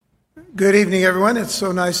Good evening, everyone. It's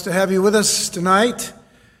so nice to have you with us tonight.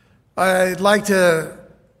 I'd like to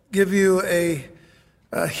give you a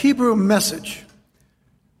Hebrew message.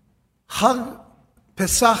 Hag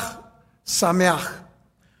Pesach Sameach.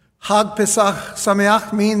 Hag Pesach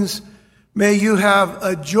Sameach means, may you have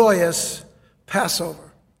a joyous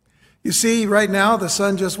Passover. You see, right now the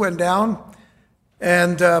sun just went down,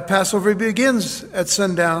 and Passover begins at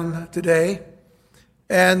sundown today.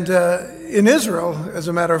 And in Israel, as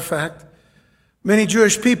a matter of fact, many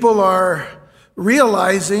Jewish people are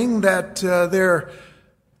realizing that their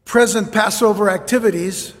present Passover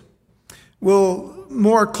activities will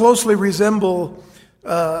more closely resemble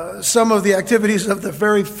some of the activities of the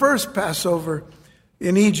very first Passover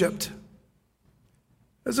in Egypt.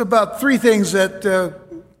 There's about three things that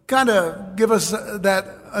kind of give us that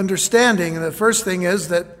understanding. And the first thing is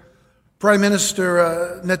that Prime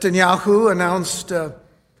Minister Netanyahu announced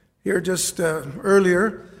here just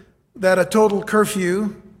earlier that a total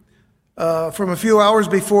curfew from a few hours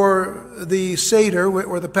before the Seder,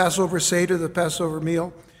 or the Passover Seder, the Passover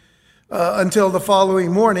meal, until the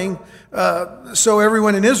following morning. So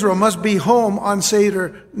everyone in Israel must be home on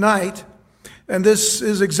Seder night. And this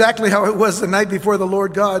is exactly how it was the night before the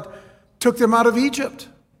Lord God took them out of Egypt.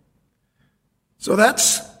 So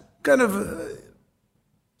that's kind of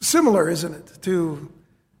similar, isn't it, to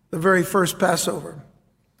the very first Passover.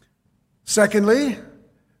 Secondly,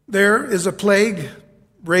 there is a plague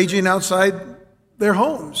raging outside their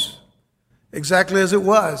homes, exactly as it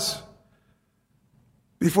was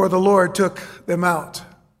before the Lord took them out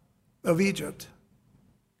of Egypt.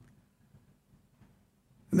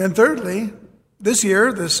 And then thirdly, this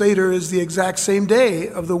year, the Seder is the exact same day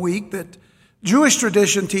of the week that Jewish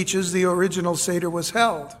tradition teaches the original Seder was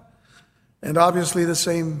held, and obviously the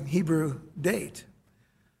same Hebrew date.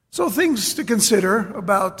 So things to consider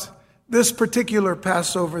about this particular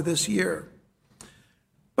Passover this year.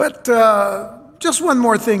 But just one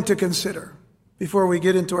more thing to consider before we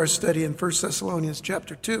get into our study in 1 Thessalonians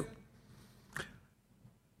chapter 2.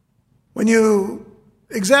 When you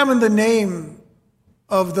examine the name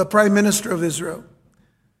of the Prime Minister of Israel,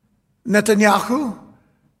 Netanyahu,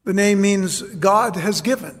 the name means God has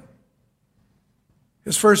given.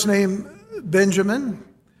 His first name, Benjamin,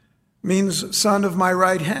 means son of my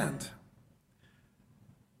right hand.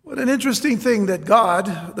 What an interesting thing that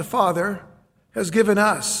God, the Father, has given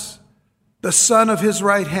us the son of his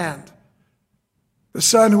right hand, the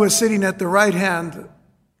son who is sitting at the right hand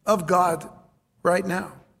of God right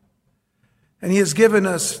now. And he has given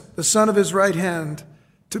us the son of his right hand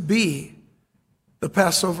to be the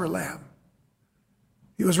Passover lamb.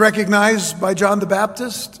 He was recognized by John the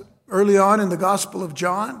Baptist early on in the Gospel of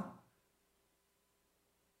John,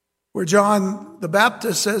 where John the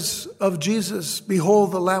Baptist says of Jesus,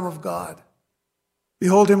 "Behold the Lamb of God.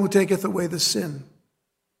 Behold him who taketh away the sin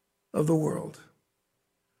of the world."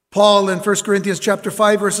 Paul in 1 Corinthians chapter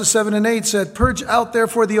 5, verses 7 and 8 said, "Purge out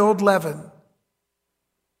therefore the old leaven,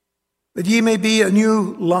 that ye may be a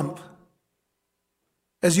new lump,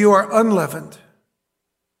 as you are unleavened.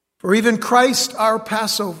 For even Christ our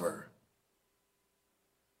Passover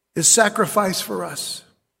is sacrificed for us.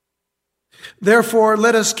 Therefore,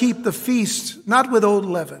 let us keep the feast not with old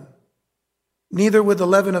leaven, neither with the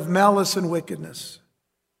leaven of malice and wickedness,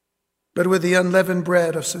 but with the unleavened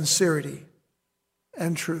bread of sincerity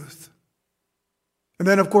and truth." And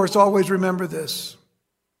then, of course, always remember this: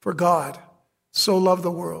 for God so loved the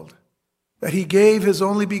world that he gave his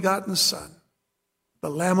only begotten Son, the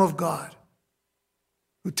Lamb of God,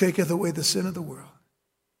 who taketh away the sin of the world.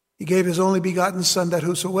 He gave his only begotten Son, that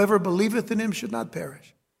whosoever believeth in him should not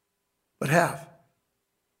perish, but have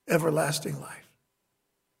everlasting life.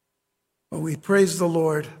 Well, we praise the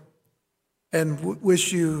Lord and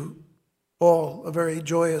wish you all a very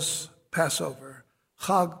joyous Passover.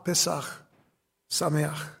 Chag Pesach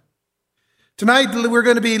Sameach. Tonight we're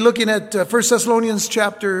going to be looking at 1 Thessalonians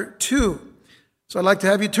chapter 2. So I'd like to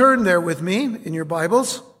have you turn there with me in your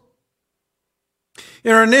Bibles.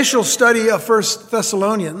 In our initial study of 1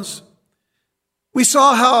 Thessalonians, we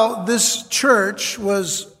saw how this church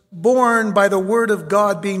was born by the Word of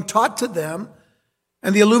God being taught to them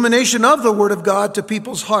and the illumination of the Word of God to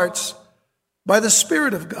people's hearts by the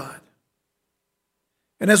Spirit of God.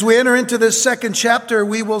 And as we enter into this second chapter,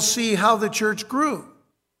 we will see how the church grew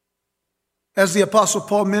as the Apostle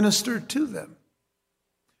Paul ministered to them.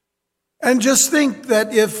 And just think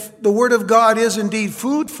that if the Word of God is indeed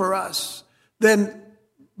food for us, then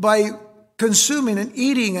by consuming and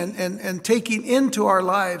eating and taking into our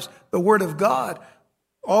lives the Word of God,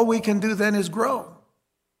 all we can do then is grow.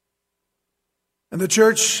 And the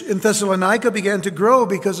church in Thessalonica began to grow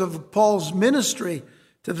because of Paul's ministry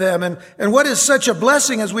to them. And what is such a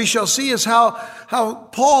blessing, as we shall see, is how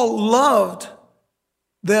Paul loved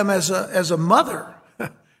them as a mother.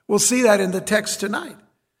 We'll see that in the text tonight.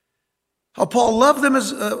 How Paul loved them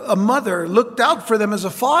as a mother, looked out for them as a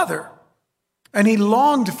father, and he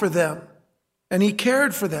longed for them, and he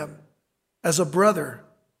cared for them as a brother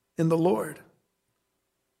in the Lord.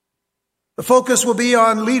 The focus will be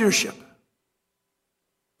on leadership.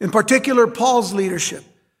 In particular, Paul's leadership,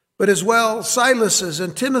 but as well Silas's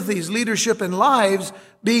and Timothy's leadership and lives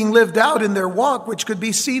being lived out in their walk, which could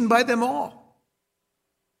be seen by them all.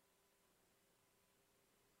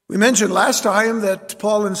 We mentioned last time that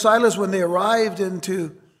Paul and Silas, when they arrived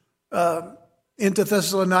into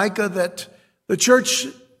Thessalonica, that the church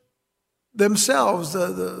themselves,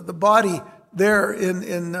 the body there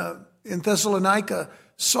in Thessalonica,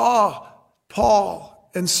 saw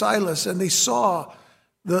Paul and Silas, and they saw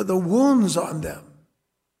the wounds on them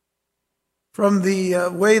from the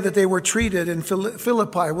way that they were treated in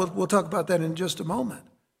Philippi. We'll talk about that in just a moment.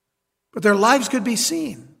 But their lives could be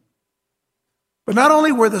seen. But not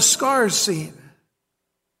only were the scars seen,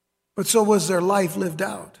 but so was their life lived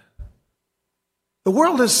out. The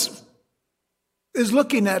world is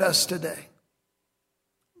looking at us today.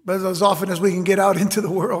 But as often as we can get out into the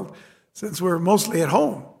world, since we're mostly at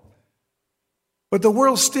home. But the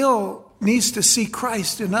world still needs to see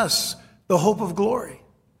Christ in us, the hope of glory.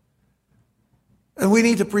 And we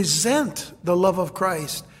need to present the love of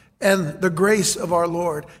Christ and the grace of our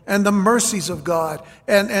Lord and the mercies of God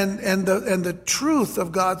and the truth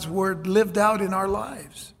of God's word lived out in our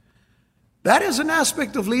lives. That is an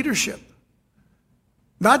aspect of leadership.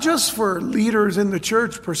 Not just for leaders in the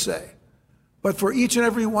church per se, but for each and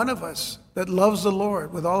every one of us that loves the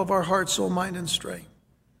Lord with all of our heart, soul, mind, and strength.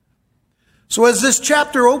 So as this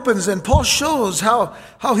chapter opens, and Paul shows how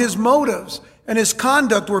his motives and his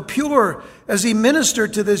conduct were pure as he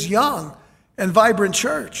ministered to this young and vibrant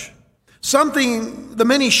church. Something the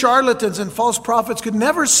many charlatans and false prophets could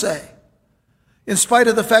never say, in spite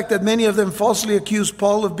of the fact that many of them falsely accused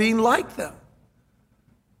Paul of being like them.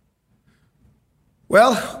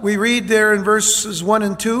 Well, we read there in verses 1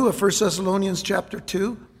 and 2 of 1 Thessalonians chapter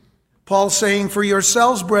 2, Paul saying, "For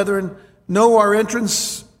yourselves, brethren, know our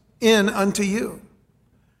entrance in unto you,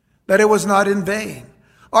 that it was not in vain.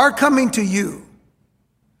 Our coming to you,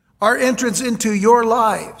 our entrance into your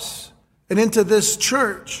lives and into this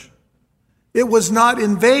church, it was not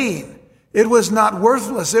in vain. It was not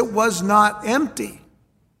worthless. It was not empty.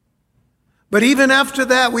 But even after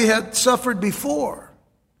that, we had suffered before."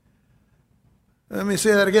 Let me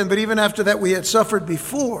say that again. But even after that, we had suffered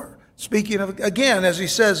before. Speaking of, again, as he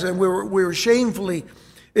says, and we were shamefully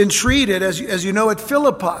entreated, as you know, at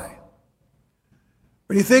Philippi.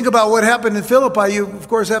 When you think about what happened in Philippi, you, of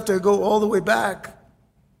course, have to go all the way back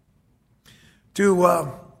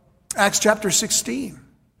to Acts chapter 16.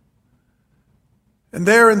 And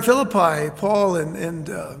there in Philippi, Paul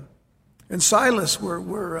and Silas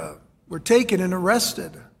were taken and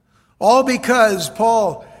arrested, all because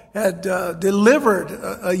Paul had delivered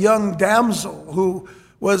a young damsel who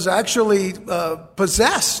was actually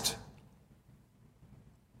possessed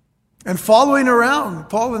and following around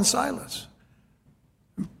Paul and Silas.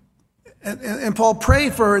 And Paul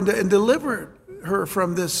prayed for her and delivered her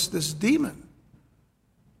from this demon,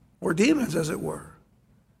 or demons as it were.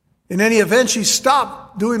 In any event, she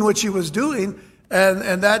stopped doing what she was doing,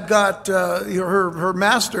 and that got her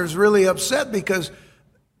masters really upset, because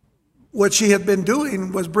what she had been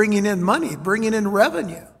doing was bringing in money, bringing in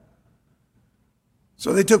revenue.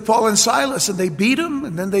 So they took Paul and Silas and they beat them,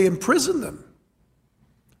 and then they imprisoned them.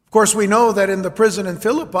 Of course, we know that in the prison in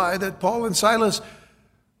Philippi, that Paul and Silas,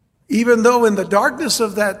 even though in the darkness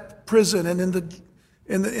of that prison and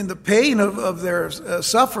in the pain of their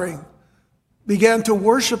suffering, began to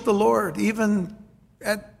worship the Lord, even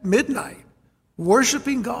at midnight,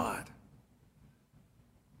 worshiping God.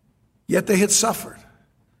 Yet they had suffered.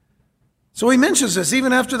 So he mentions this,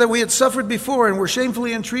 even after that we had suffered before and were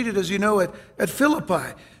shamefully entreated, as you know, at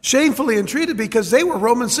Philippi. Shamefully entreated because they were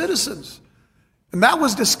Roman citizens. And that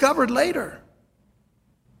was discovered later.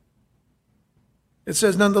 It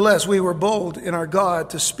says, "Nonetheless, we were bold in our God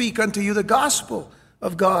to speak unto you the gospel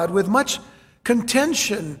of God with much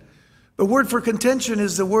contention." The word for contention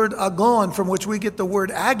is the word agon, from which we get the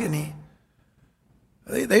word agony.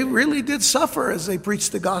 They really did suffer as they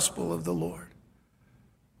preached the gospel of the Lord.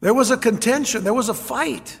 There was a contention. There was a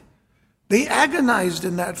fight. They agonized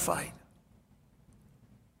in that fight.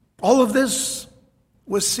 All of this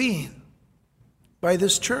was seen by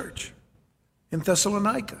this church in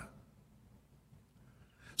Thessalonica.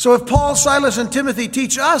 So if Paul, Silas, and Timothy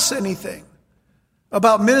teach us anything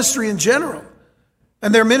about ministry in general,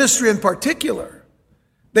 and their ministry in particular,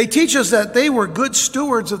 they teach us that they were good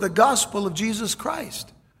stewards of the gospel of Jesus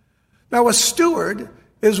Christ. Now, a steward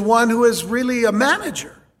is one who is really a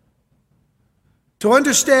manager. To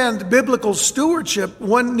understand biblical stewardship,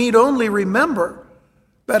 one need only remember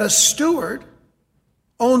that a steward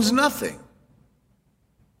owns nothing,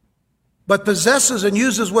 but possesses and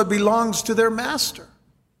uses what belongs to their master.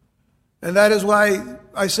 And that is why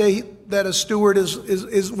I say that a steward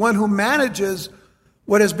is one who manages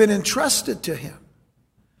what has been entrusted to him.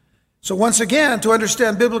 So once again, to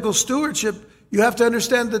understand biblical stewardship, you have to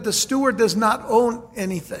understand that the steward does not own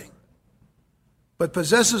anything, but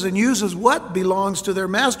possesses and uses what belongs to their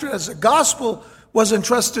master. As the gospel was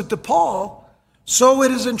entrusted to Paul, so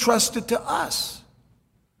it is entrusted to us.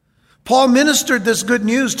 Paul ministered this good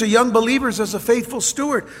news to young believers as a faithful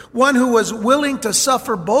steward, one who was willing to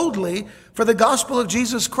suffer boldly for the gospel of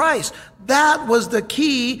Jesus Christ. That was the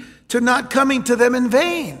key to not coming to them in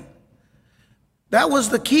vain. That was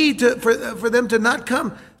the key for them to not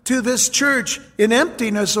come to this church in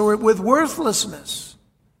emptiness or with worthlessness.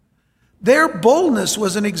 Their boldness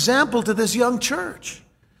was an example to this young church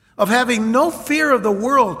of having no fear of the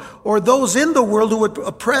world or those in the world who would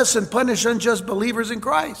oppress and punish unjust believers in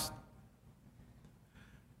Christ.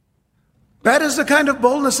 That is the kind of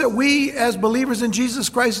boldness that we as believers in Jesus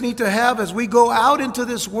Christ need to have as we go out into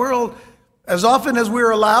this world as often as we're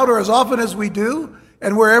allowed or as often as we do,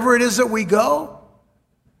 and wherever it is that we go.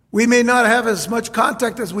 We may not have as much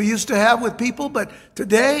contact as we used to have with people, but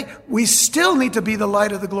today we still need to be the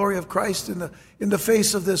light of the glory of Christ in the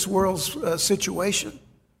face of this world's situation.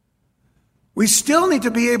 We still need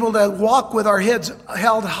to be able to walk with our heads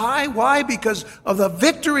held high. Why? Because of the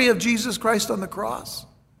victory of Jesus Christ on the cross.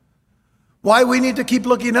 Why we need to keep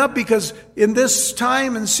looking up? Because in this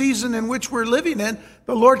time and season in which we're living in,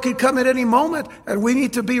 the Lord could come at any moment, and we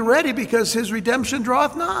need to be ready because his redemption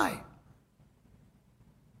draweth nigh.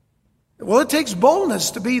 Well, it takes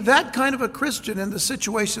boldness to be that kind of a Christian in the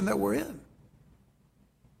situation that we're in.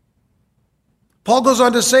 Paul goes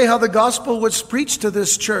on to say how the gospel was preached to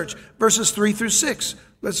this church, verses 3 through 6.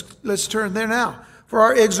 Let's turn there now. For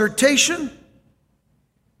our exhortation,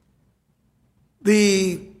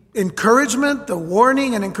 the encouragement, the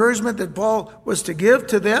warning and encouragement that Paul was to give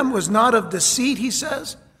to them was not of deceit, he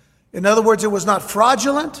says. In other words, it was not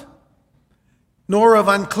fraudulent, nor of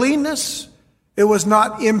uncleanness. It was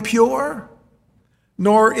not impure,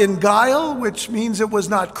 nor in guile, which means it was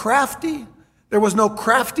not crafty. There was no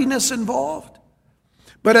craftiness involved.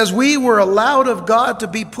 But as we were allowed of God to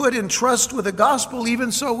be put in trust with the gospel,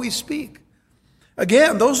 even so we speak.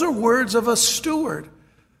 Again, those are words of a steward,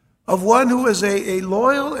 of one who is a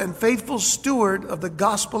loyal and faithful steward of the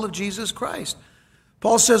gospel of Jesus Christ.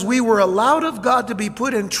 Paul says we were allowed of God to be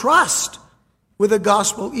put in trust with the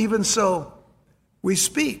gospel, even so we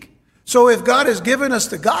speak. So if God has given us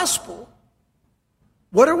the gospel,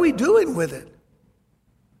 what are we doing with it?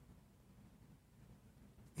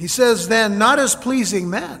 He says then, not as pleasing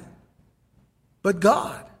men, but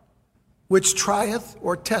God, which trieth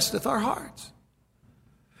or testeth our hearts.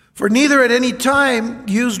 For neither at any time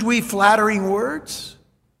used we flattering words,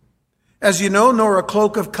 as you know, nor a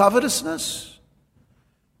cloak of covetousness.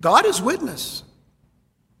 God is witness.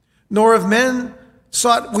 Nor of men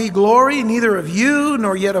sought we glory, neither of you,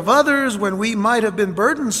 nor yet of others, when we might have been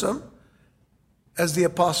burdensome, as the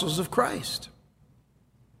apostles of Christ.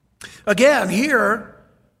 Again, here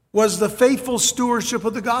was the faithful stewardship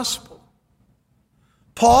of the gospel.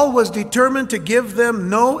 Paul was determined to give them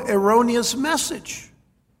no erroneous message.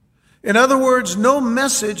 In other words, no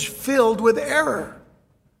message filled with error.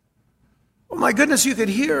 Oh my goodness, you could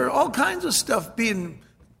hear all kinds of stuff being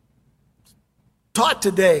taught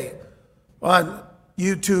today on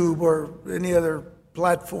YouTube or any other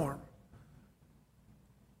platform.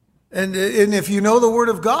 And if you know the Word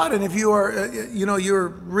of God, and if you are, you're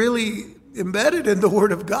really embedded in the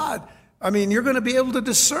Word of God, I mean, you're going to be able to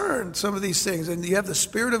discern some of these things. And you have the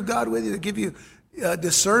Spirit of God with you to give you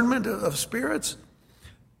discernment of spirits.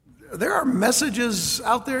 There are messages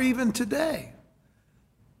out there even today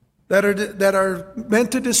that are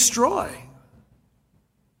meant to destroy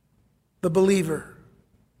the believer.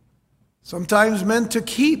 Sometimes meant to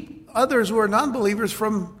keep others who are non-believers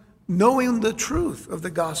from knowing the truth of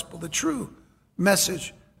the gospel, the true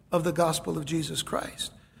message of the gospel of Jesus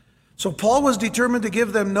Christ. So Paul was determined to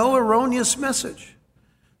give them no erroneous message,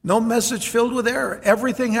 no message filled with error.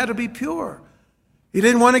 Everything had to be pure. He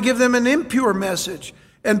didn't want to give them an impure message.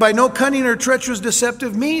 And by no cunning or treacherous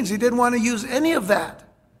deceptive means. He didn't want to use any of that.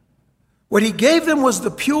 What he gave them was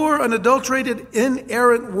the pure, unadulterated,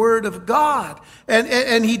 inerrant word of God.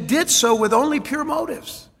 And he did so with only pure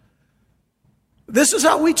motives. This is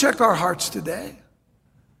how we check our hearts today.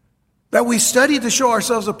 That we study to show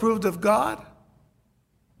ourselves approved of God.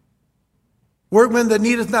 Workmen that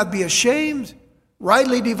needeth not be ashamed,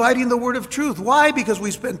 rightly dividing the word of truth. Why? Because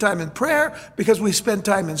we spend time in prayer, because we spend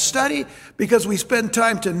time in study, because we spend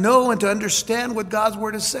time to know and to understand what God's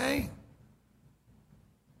word is saying.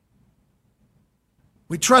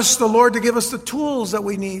 We trust the Lord to give us the tools that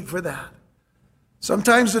we need for that.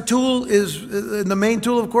 Sometimes the tool is, and the main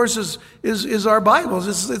tool, of course, is our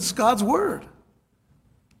Bibles. It's God's word.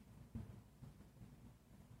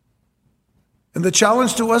 And the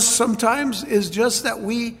challenge to us sometimes is just that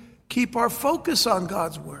we keep our focus on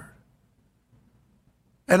God's word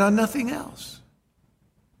and on nothing else.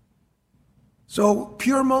 So,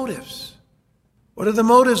 pure motives. What are the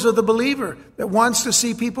motives of the believer that wants to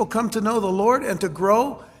see people come to know the Lord and to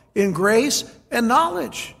grow in grace and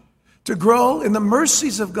knowledge? To grow in the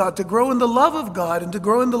mercies of God, to grow in the love of God, and to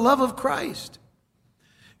grow in the love of Christ.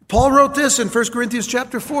 Paul wrote this in 1 Corinthians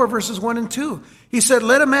chapter 4, verses 1 and 2. He said,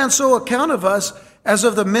 let a man so account of us as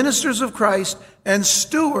of the ministers of Christ and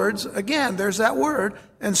stewards, again, there's that word,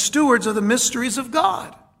 and stewards of the mysteries of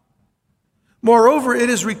God. Moreover, it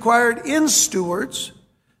is required in stewards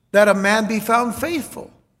that a man be found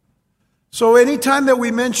faithful. So anytime that we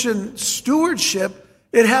mention stewardship,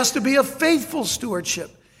 it has to be a faithful stewardship.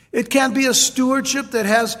 It can't be a stewardship that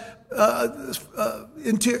has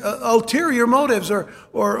ulterior motives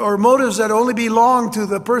or motives that only belong to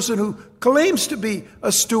the person who claims to be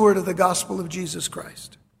a steward of the gospel of Jesus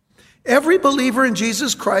Christ. Every believer in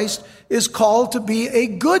Jesus Christ is called to be a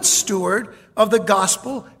good steward of the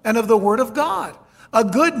gospel and of the word of God. A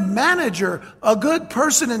good manager, a good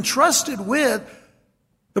person entrusted with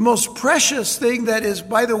the most precious thing that is,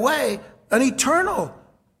 by the way, an eternal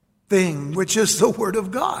thing, which is the word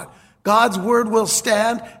of God. God's word will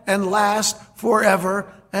stand and last forever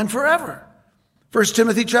and forever. 1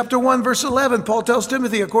 Timothy chapter 1, verse 11, Paul tells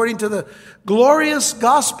Timothy, according to the glorious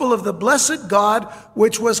gospel of the blessed God,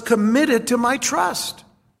 which was committed to my trust.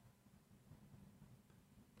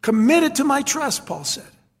 Committed to my trust, Paul said.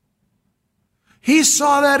 He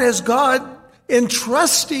saw that as God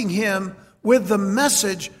entrusting him with the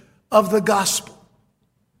message of the gospel.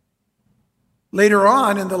 Later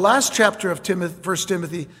on, in the last chapter of 1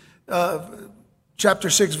 Timothy, chapter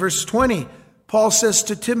 6, verse 20, Paul says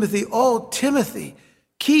to Timothy, "O Timothy,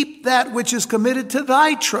 keep that which is committed to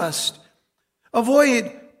thy trust.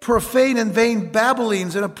 Avoid profane and vain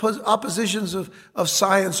babblings and oppositions of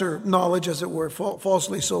science or knowledge, as it were,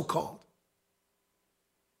 falsely so called.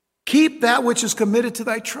 Keep that which is committed to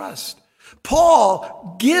thy trust."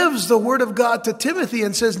 Paul gives the word of God to Timothy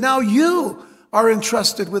and says, now you are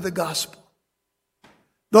entrusted with the gospel.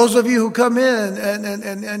 Those of you who come in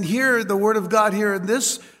and hear the word of God here in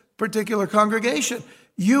this particular congregation,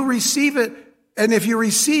 you receive it. And if you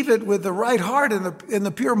receive it with the right heart and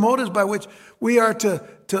the pure motives by which we are to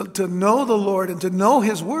know the Lord and to know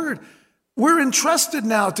his word, we're entrusted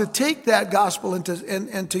now to take that gospel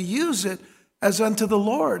and to use it as unto the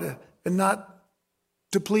Lord and not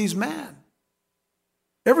to please man.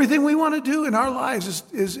 Everything we want to do in our lives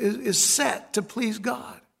is set to please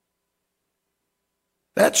God.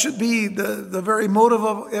 That should be the very motive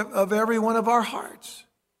of every one of our hearts.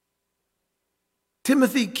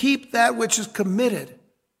 Timothy, keep that which is committed.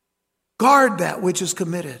 Guard that which is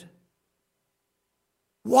committed.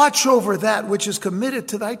 Watch over that which is committed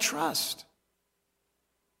to thy trust.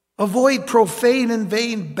 Avoid profane and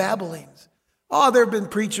vain babblings. Oh, there have been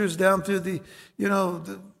preachers down through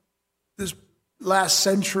this last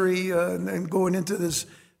century and going into this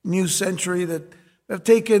new century that have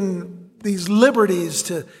taken these liberties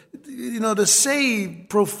to say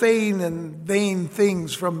profane and vain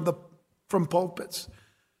things from pulpits.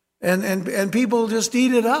 And people just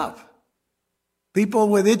eat it up. People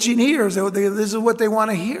with itching ears, this is what they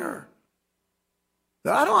want to hear.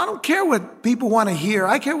 I don't care what people want to hear.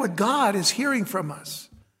 I care what God is hearing from us.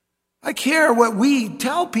 I care what we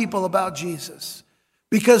tell people about Jesus.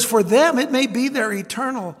 Because for them, it may be their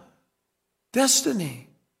eternal destiny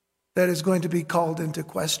that is going to be called into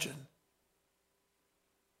question.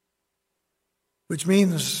 Which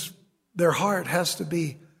means their heart has to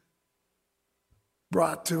be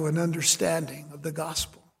brought to an understanding of the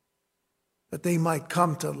gospel, that they might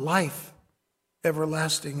come to life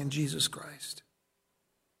everlasting in Jesus Christ.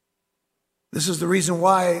 This is the reason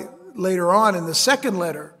why later on in the second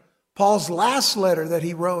letter, Paul's last letter that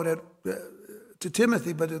he wrote to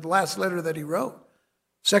Timothy, but the last letter that he wrote,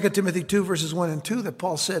 2 Timothy 2, verses 1 and 2, that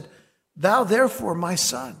Paul said, "Thou therefore, my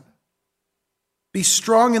son, be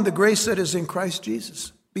strong in the grace that is in Christ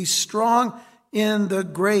Jesus." Be strong in the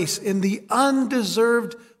grace, in the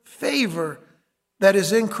undeserved favor that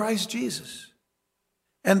is in Christ Jesus,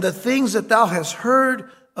 and the things that thou hast heard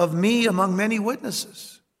of me among many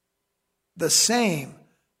witnesses, the same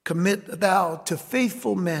commit thou to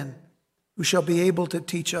faithful men who shall be able to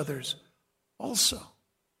teach others also.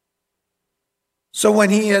 So when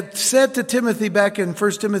he had said to Timothy back in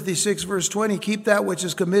 1 Timothy 6 verse 20, keep that which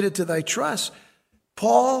is committed to thy trust,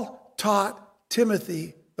 Paul taught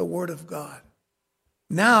Timothy the word of God.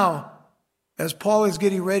 Now, as Paul is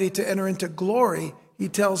getting ready to enter into glory, he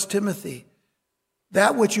tells Timothy,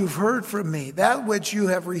 that which you've heard from me, that which you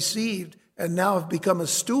have received and now have become a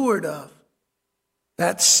steward of,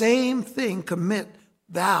 that same thing commit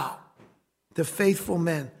thou to faithful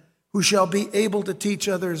men who shall be able to teach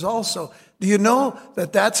others also. Do you know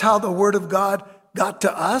that that's how the word of God got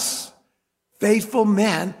to us? Faithful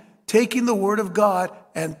men taking the word of God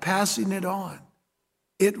and passing it on.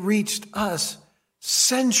 It reached us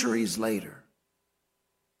centuries later.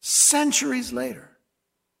 Centuries later.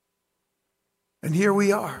 And here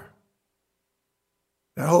we are.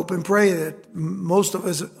 I hope and pray that most of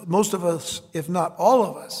us, if not all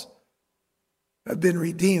of us, have been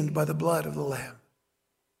redeemed by the blood of the Lamb.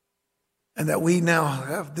 And that we now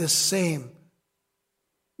have this same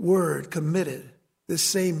word committed, this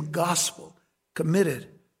same gospel committed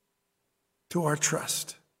to our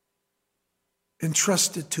trust,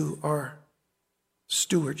 entrusted to our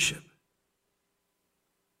stewardship.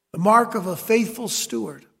 The mark of a faithful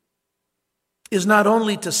steward is not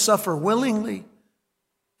only to suffer willingly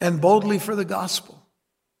and boldly for the gospel.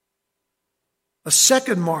 A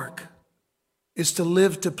second mark is to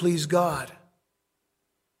live to please God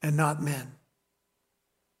and not men.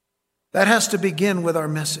 That has to begin with our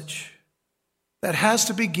message. That has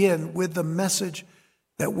to begin with the message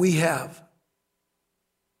that we have.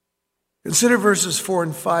 Consider verses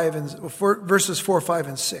 4, 5,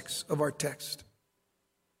 and 6 of our text.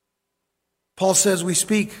 Paul says we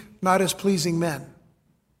speak not as pleasing men.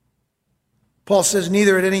 Paul says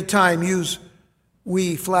neither at any time used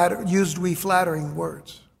we flattering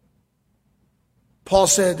words. Paul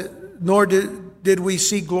said, nor did we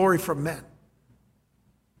seek glory from men.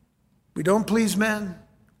 We don't please men.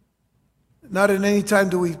 Not at any time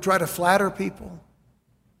do we try to flatter people.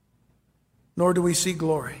 Nor do we seek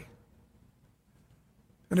glory.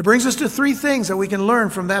 And it brings us to three things that we can learn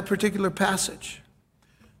from that particular passage.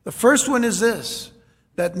 The first one is this,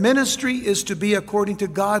 that ministry is to be according to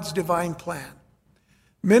God's divine plan.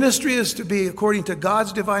 Ministry is to be according to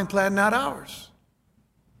God's divine plan, not ours.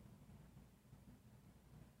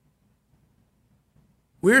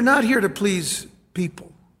 We're not here to please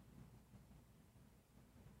people.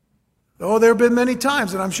 Oh, there have been many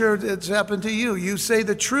times, and I'm sure it's happened to you. You say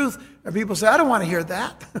the truth, and people say, I don't want to hear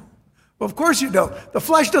that. Well, of course you don't. The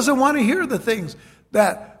flesh doesn't want to hear the things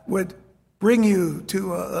that would bring you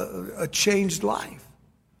to a changed life.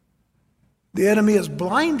 The enemy has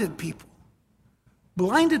blinded people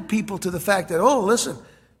to the fact that, oh, listen,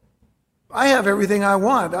 I have everything I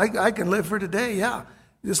want. I can live for today, yeah.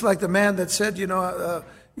 Just like the man that said,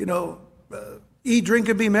 eat, drink,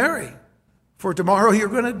 and be merry, for tomorrow you're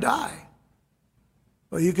going to die.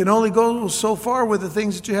 Well, you can only go so far with the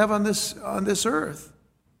things that you have on this earth.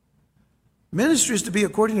 Ministry is to be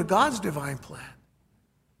according to God's divine plan.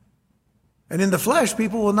 And in the flesh,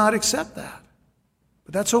 people will not accept that.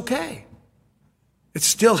 But that's okay. It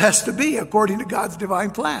still has to be according to God's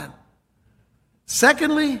divine plan.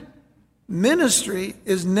 Secondly, ministry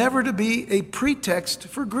is never to be a pretext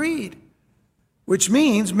for greed, which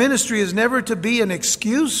means ministry is never to be an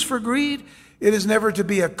excuse for greed. It is never to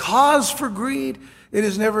be a cause for greed. It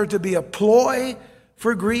is never to be a ploy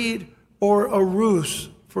for greed or a ruse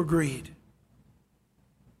for greed.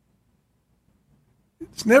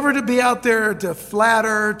 It's never to be out there to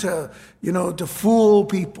flatter, to fool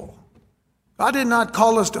people. God did not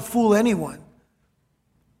call us to fool anyone.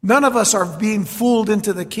 None of us are being fooled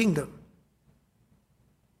into the kingdom.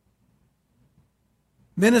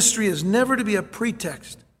 Ministry is never to be a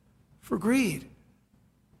pretext for greed.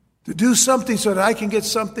 To do something so that I can get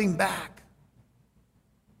something back.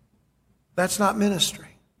 That's not ministry.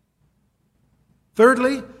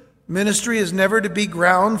 Thirdly, ministry is never to be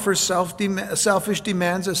ground for selfish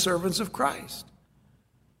demands as servants of Christ.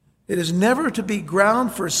 It is never to be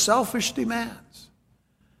ground for selfish demands.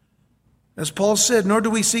 As Paul said, nor do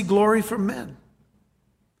we seek glory from men.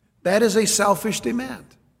 That is a selfish demand.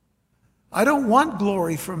 I don't want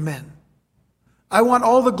glory from men. I want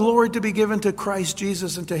all the glory to be given to Christ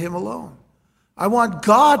Jesus and to Him alone. I want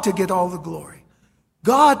God to get all the glory.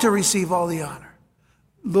 God to receive all the honor.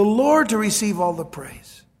 The Lord to receive all the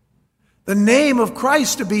praise. The name of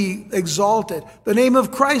Christ to be exalted. The name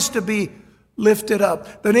of Christ to be lifted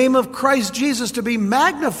up. The name of Christ Jesus to be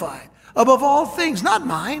magnified above all things, not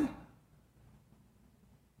mine.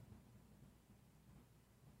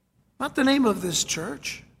 Not the name of this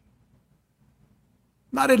church.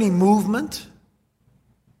 Not any movement.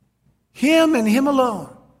 Him and Him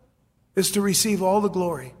alone is to receive all the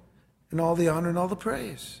glory and all the honor and all the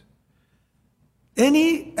praise.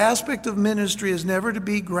 Any aspect of ministry is never to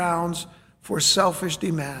be grounds for selfish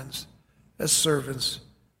demands as servants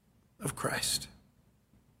of Christ.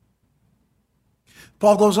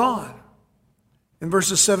 Paul goes on in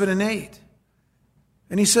verses 7 and 8,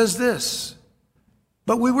 and he says this,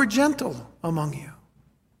 "But we were gentle among you,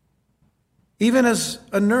 even as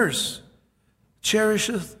a nurse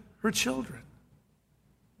cherisheth her children.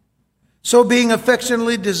 So being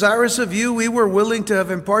affectionately desirous of you, we were willing to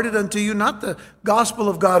have imparted unto you not the gospel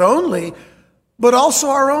of God only, but also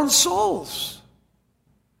our own souls,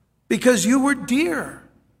 because you were dear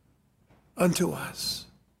unto us."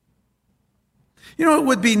 You know, it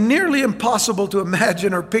would be nearly impossible to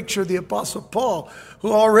imagine or picture the Apostle Paul,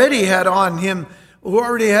 who already had on him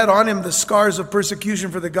the scars of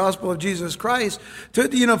persecution for the gospel of Jesus Christ.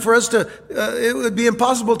 It would be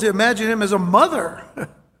impossible to imagine him as a mother.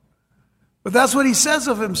 But that's what he says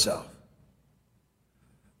of himself.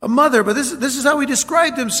 A mother. But this is how he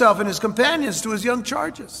described himself and his companions to his young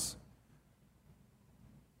charges.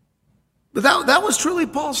 But that was truly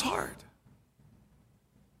Paul's heart.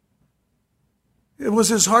 It was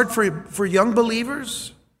his heart for young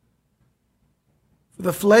believers, for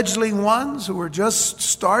the fledgling ones who were just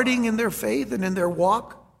starting in their faith and in their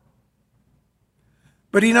walk.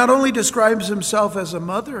 But he not only describes himself as a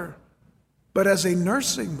mother, but as a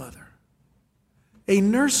nursing mother. A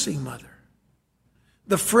nursing mother.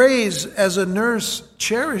 The phrase, "as a nurse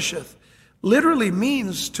cherisheth," literally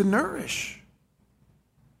means to nourish.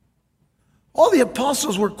 All the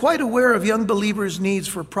apostles were quite aware of young believers' needs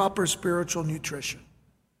for proper spiritual nutrition.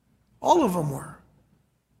 All of them were.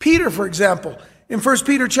 Peter, for example, in 1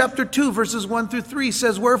 Peter chapter 2, verses 1 through 3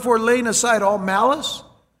 says, "Wherefore laying aside all malice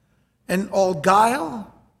and all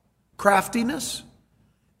guile, craftiness,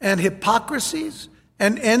 and hypocrisies,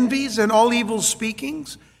 and envies, and all evil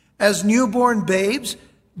speakings, as newborn babes,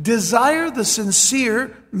 desire the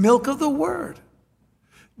sincere milk of the word.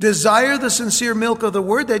 Desire the sincere milk of the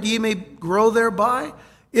word, that ye may grow thereby,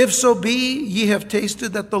 if so be ye have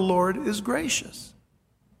tasted that the Lord is gracious."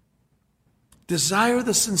 Desire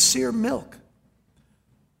the sincere milk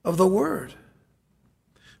of the word.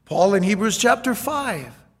 Paul in Hebrews chapter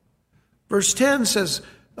 5, verse 10 says,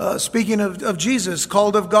 speaking of Jesus,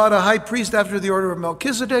 "called of God a high priest after the order of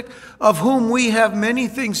Melchizedek, of whom we have many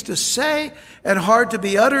things to say and hard to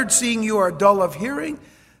be uttered, seeing you are dull of hearing."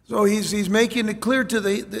 So he's making it clear to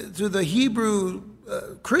the Hebrew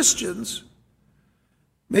Christians,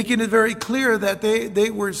 making it very clear that they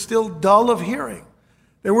were still dull of hearing.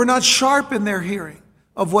 They were not sharp in their hearing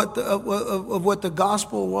of what the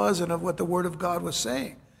gospel was and of what the Word of God was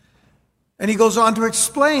saying. And he goes on to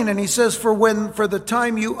explain, and he says, for the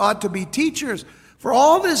time you ought to be teachers, for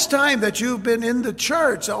all this time that you've been in the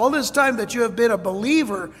church, all this time that you have been a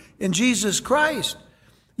believer in Jesus Christ,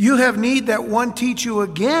 you have need that one teach you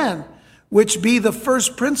again, which be the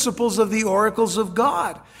first principles of the oracles of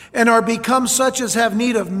God, and are become such as have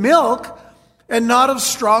need of milk, and not of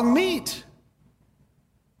strong meat.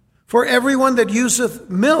 For everyone that useth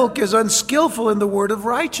milk is unskillful in the word of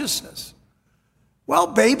righteousness. Well,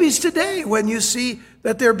 babies today, when you see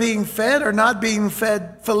that they're being fed or not being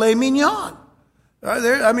fed filet mignon,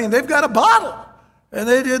 they've got a bottle, and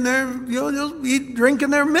they're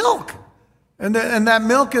drinking their milk, and that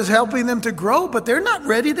milk is helping them to grow, but they're not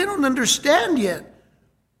ready. They don't understand yet.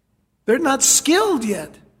 They're not skilled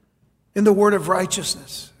yet in the word of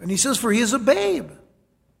righteousness. And he says, "For he is a babe.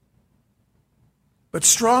 But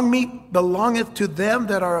strong meat belongeth to them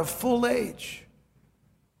that are of full age,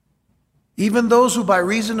 even those who by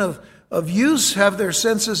reason of use have their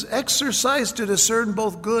senses exercised to discern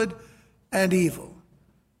both good and evil."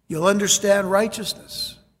 You'll understand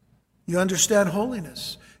righteousness. You understand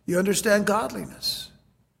holiness. You understand godliness.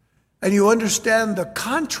 And you understand the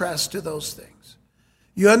contrast to those things.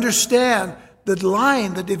 You understand the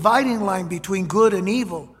dividing line between good and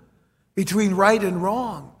evil, between right and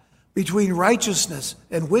wrong, between righteousness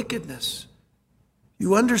and wickedness.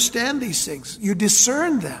 You understand these things. You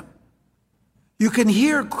discern them. You can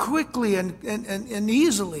hear quickly and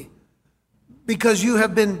easily because you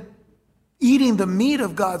have been eating the meat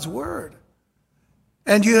of God's word.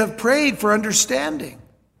 And you have prayed for understanding.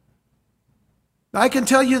 I can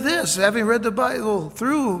tell you this, having read the Bible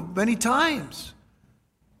through many times,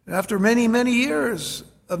 after many, many years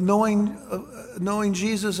of knowing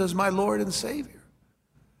Jesus as my Lord and Savior,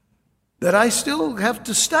 that I still have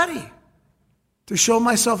to study to show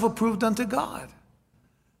myself approved unto God.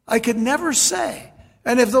 I could never say,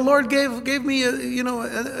 and if the Lord gave me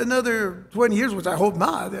another 20 years, which I hope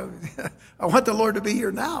not, I want the Lord to be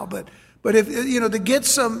here now, but if to get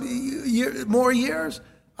some more years,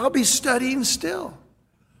 I'll be studying still.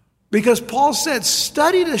 Because Paul said,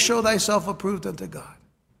 study to show thyself approved unto God.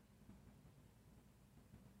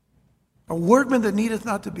 A workman that needeth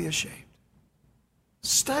not to be ashamed.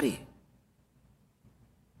 Study.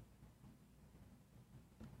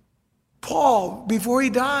 Paul, before he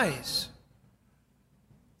dies,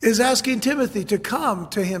 is asking Timothy to come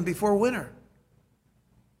to him before winter.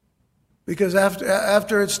 Because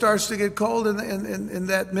after it starts to get cold in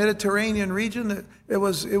that Mediterranean region, it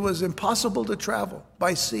was impossible to travel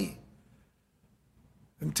by sea.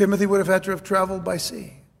 And Timothy would have had to have traveled by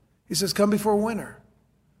sea. He says, come before winter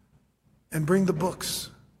and bring the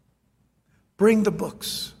books. Bring the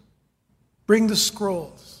books. Bring the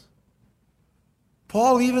scrolls.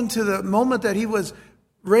 Paul, even to the moment that he was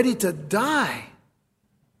ready to die,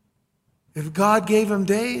 if God gave him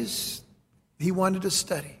days, he wanted to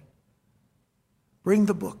study. Bring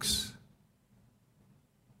the books.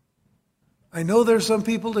 I know there's some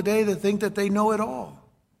people today that think that they know it all.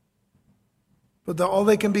 But all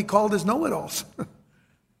they can be called is know-it-alls.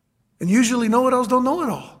 And usually know-it-alls don't know it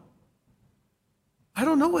all. I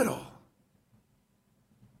don't know it all.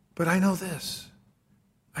 But I know this.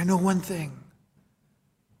 I know one thing.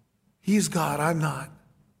 He's God, I'm not.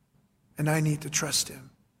 And I need to trust him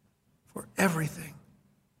for everything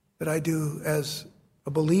that I do as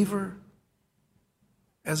a believer,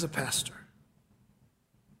 as a pastor.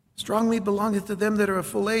 Strong meat belongeth to them that are of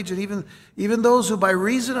full age, and even those who by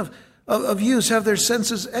reason of use have their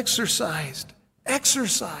senses exercised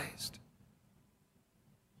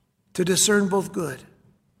to discern both good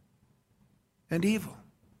and evil.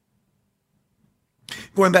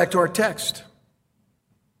 Going back to our text,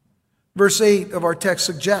 verse 8 of our text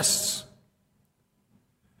suggests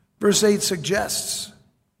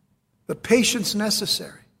the patience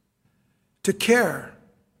necessary to care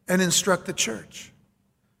and instruct the church.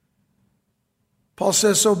 Paul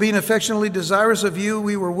says, so being affectionately desirous of you,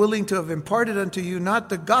 we were willing to have imparted unto you not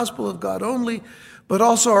the gospel of God only, but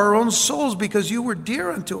also our own souls, because you were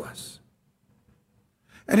dear unto us.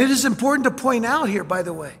 And it is important to point out here, by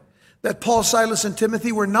the way, that Paul, Silas, and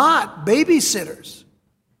Timothy were not babysitters.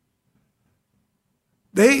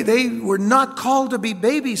 They were not called to be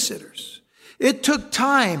babysitters. It took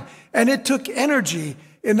time and it took energy.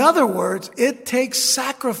 In other words, it takes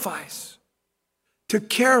sacrifice to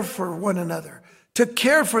care for one another, to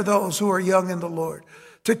care for those who are young in the Lord,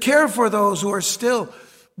 to care for those who are still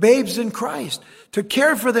babes in Christ, to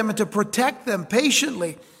care for them and to protect them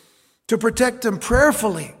patiently, to protect them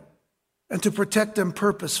prayerfully, and to protect them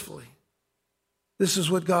purposefully. This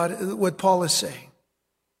is what Paul is saying.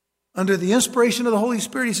 Under the inspiration of the Holy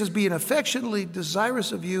Spirit, he says, being affectionately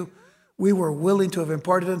desirous of you, we were willing to have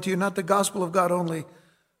imparted unto you not the gospel of God only,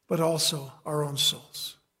 but also our own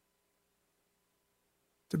souls.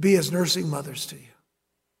 To be as nursing mothers to you.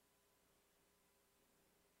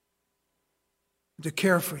 To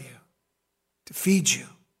care for you. To feed you.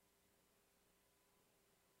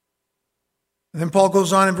 And then Paul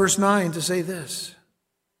goes on in verse 9 to say this.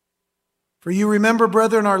 For you remember,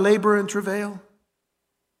 brethren, our labor and travail.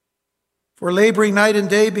 For laboring night and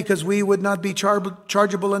day, because we would not be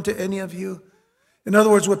chargeable unto any of you. In other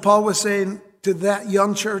words, what Paul was saying to that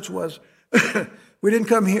young church was, we didn't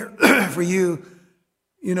come here for you,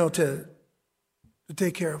 to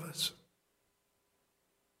take care of us.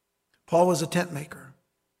 Paul was a tent maker.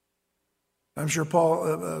 I'm sure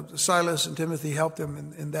Silas and Timothy helped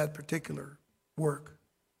him in that particular work.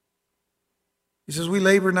 He says, we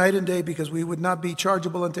labor night and day because we would not be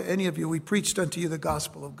chargeable unto any of you. We preached unto you the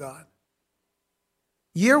gospel of God.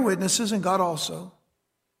 Ye are witnesses, and God also,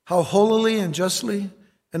 how holily and justly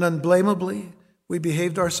and unblameably we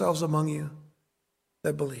behaved ourselves among you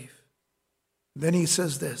that believe. Then he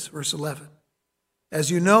says this, verse 11.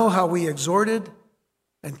 As you know how we exhorted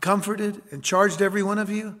and comforted and charged every one of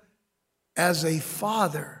you, as a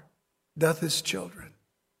father doth his children.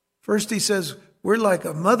 First he says, we're like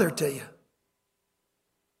a mother to you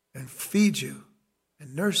and feed you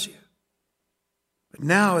and nurse you. But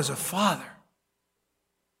now as a father,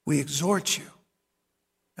 we exhort you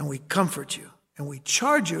and we comfort you and we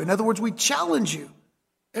charge you. In other words, we challenge you,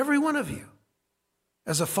 every one of you,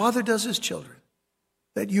 as a father does his children,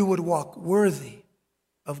 that you would walk worthy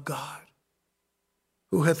of God,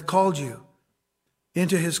 who hath called you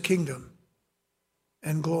into his kingdom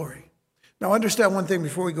and glory. Now understand one thing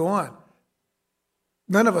before we go on.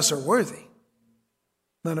 None of us are worthy.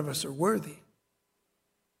 None of us are worthy.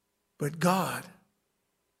 But God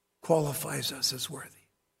qualifies us as worthy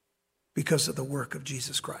because of the work of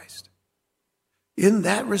Jesus Christ. In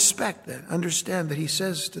that respect, then, understand that he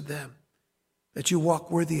says to them that you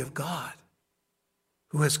walk worthy of God,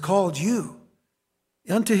 who has called you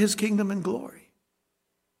unto his kingdom and glory.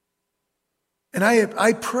 And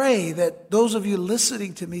I pray that those of you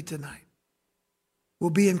listening to me tonight will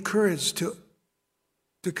be encouraged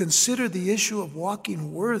to consider the issue of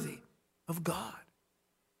walking worthy of God.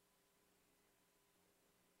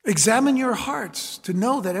 Examine your hearts to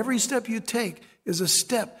know that every step you take is a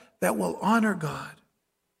step that will honor God,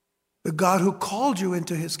 the God who called you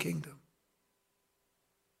into his kingdom.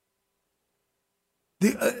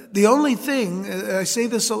 The only thing, I say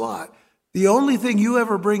this a lot, the only thing you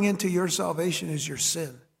ever bring into your salvation is your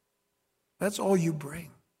sin. That's all you bring.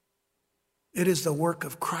 It is the work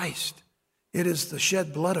of Christ. It is the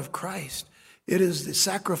shed blood of Christ. It is the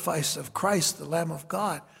sacrifice of Christ, the Lamb of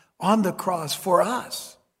God, on the cross for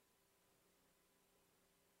us.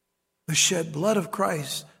 The shed blood of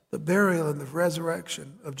Christ, the burial and the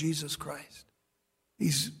resurrection of Jesus Christ.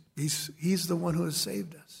 He's the one who has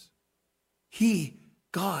saved us.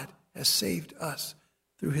 God, has saved us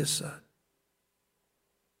through his Son.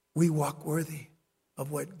 We walk worthy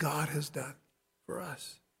of what God has done for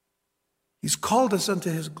us. He's called us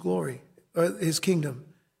unto his glory, his kingdom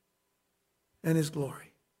and his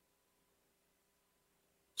glory.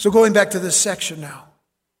 So going back to this section now,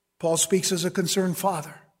 Paul speaks as a concerned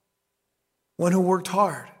father, one who worked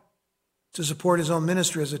hard to support his own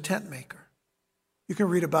ministry as a tent maker. You can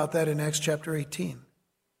read about that in Acts chapter 18,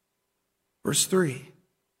 verse 3.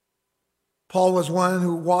 Paul was one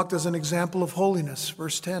who walked as an example of holiness,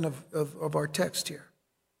 verse 10 of our text here.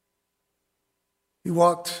 He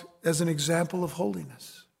walked as an example of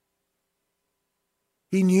holiness.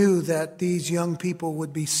 He knew that these young people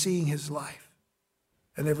would be seeing his life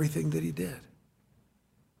and everything that he did.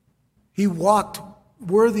 He walked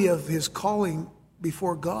worthy of his calling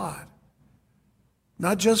before God,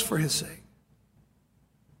 not just for his sake,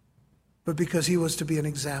 but because he was to be an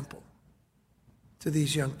example to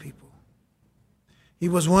these young people. He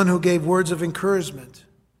was one who gave words of encouragement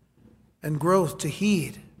and growth to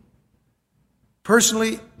heed.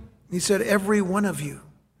 Personally, he said, every one of you.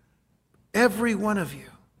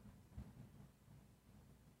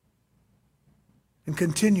 And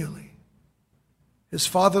continually, his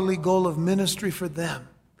fatherly goal of ministry for them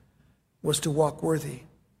was to walk worthy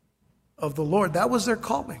of the Lord. That was their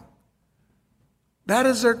calling. That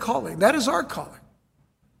is their calling. That is our calling.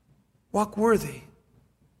 Walk worthy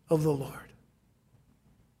of the Lord.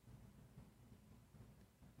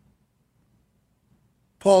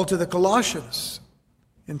 Paul to the Colossians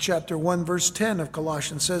in chapter 1, verse 10 of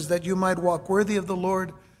Colossians says that you might walk worthy of the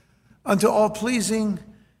Lord unto all pleasing,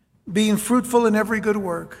 being fruitful in every good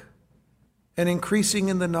work and increasing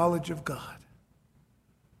in the knowledge of God.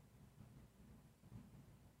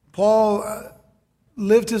 Paul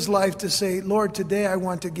lived his life to say, Lord, today I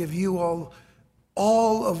want to give you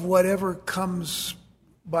all of whatever comes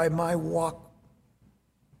by my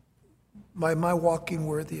walking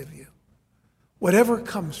worthy of you. Whatever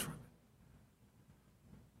comes from it.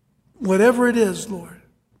 Whatever it is, Lord,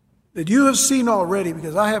 that you have seen already,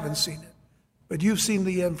 because I haven't seen it, but you've seen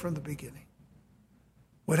the end from the beginning.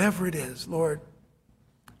 Whatever it is, Lord,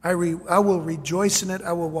 I will rejoice in it.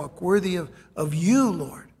 I will walk worthy of you,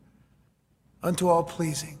 Lord, unto all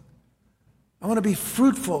pleasing. I want to be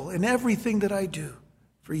fruitful in everything that I do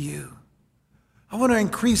for you. I want to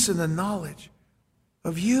increase in the knowledge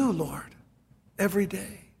of you, Lord, every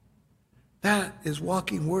day. That is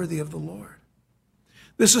walking worthy of the Lord.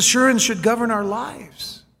 This assurance should govern our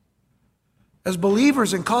lives as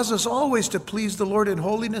believers and cause us always to please the Lord in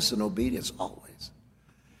holiness and obedience, always.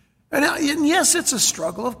 And yes, it's a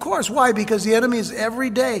struggle, of course. Why? Because the enemy is every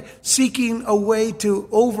day seeking a way to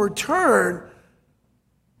overturn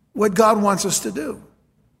what God wants us to do,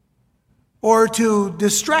 or to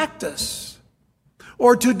distract us,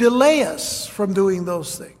 or to delay us from doing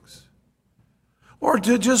those things, or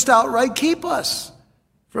to just outright keep us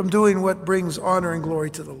from doing what brings honor and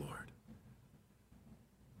glory to the Lord.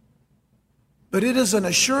 But it is an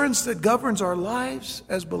assurance that governs our lives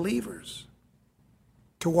as believers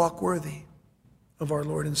to walk worthy of our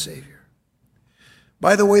Lord and Savior.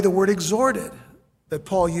 By the way, the word exhorted that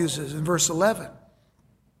Paul uses in verse 11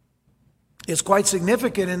 is quite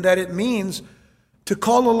significant in that it means to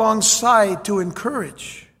call alongside, to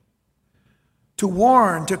encourage, to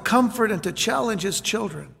warn, to comfort, and to challenge his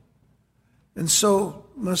children. And so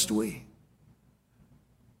must we.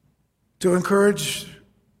 to encourage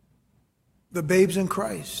the babes in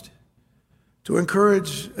Christ, to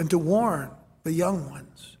encourage and to warn the young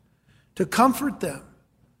ones, to comfort them,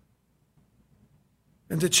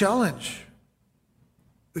 and to challenge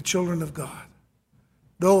the children of God,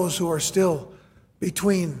 those who are still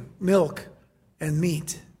between milk and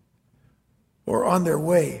meat, or on their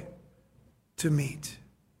way to meat,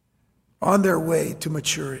 on their way to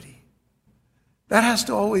maturity. That has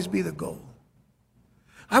to always be the goal.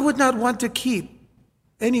 I would not want to keep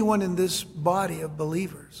anyone in this body of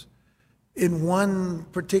believers in one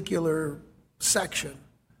particular section.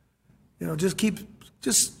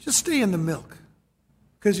 Just stay in the milk,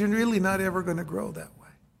 because you're really not ever going to grow that way.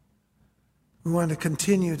 We want to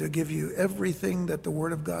continue to give you everything that the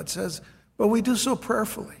Word of God says, but we do so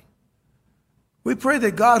prayerfully. We pray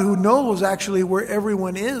that God, who knows actually where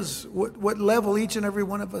everyone is, what level each and every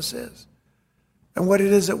one of us is, and what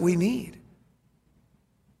it is that we need.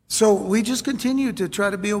 So we just continue to try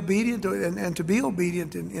to be obedient and to be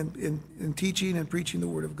obedient in teaching and preaching the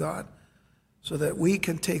Word of God, so that we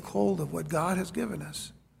can take hold of what God has given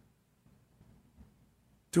us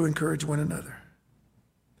to encourage one another.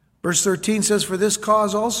 Verse 13 says, "For this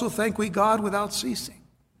cause also thank we God without ceasing.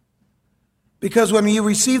 Because when you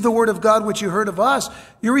received the word of God which you heard of us,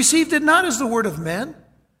 you received it not as the word of men,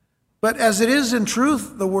 but as it is in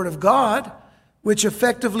truth the word of God, which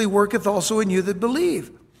effectively worketh also in you that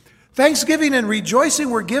believe." Thanksgiving and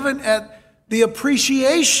rejoicing were given at the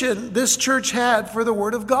appreciation this church had for the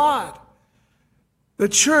word of God. The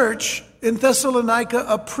church in Thessalonica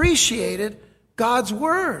appreciated God's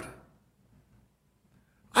word.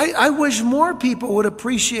 I wish more people would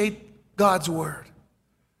appreciate God's word.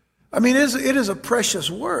 I mean, it is a precious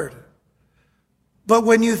word. But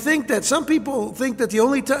when you think that some people think that the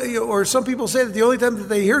only time, or some people say that the only time that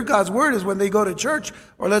they hear God's word is when they go to church,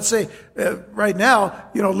 or let's say right now,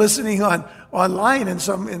 listening online in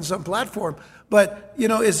some platform. But,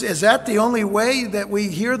 is that the only way that we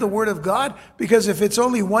hear the word of God? Because if it's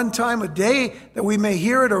only one time a day that we may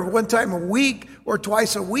hear it, or one time a week, or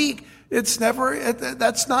twice a week, that's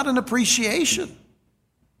not an appreciation.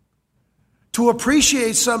 To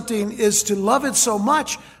appreciate something is to love it so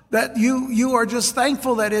much that you are just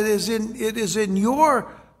thankful that it is in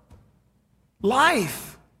your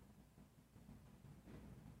life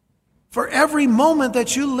for every moment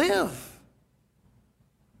that you live.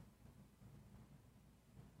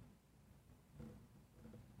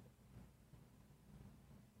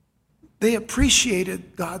 They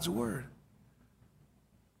appreciated God's word.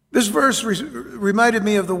 This verse reminded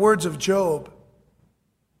me of the words of Job,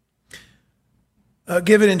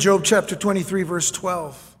 given in Job chapter 23, verse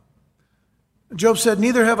 12. Job said,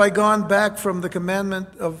 "Neither have I gone back from the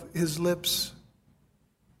commandment of his lips.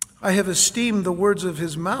 I have esteemed the words of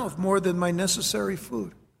his mouth more than my necessary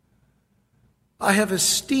food." I have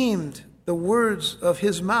esteemed the words of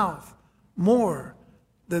his mouth more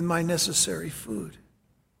than my necessary food.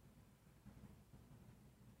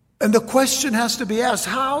 And the question has to be asked,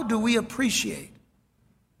 how do we appreciate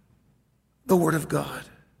the Word of God?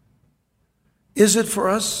 Is it for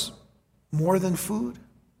us more than food?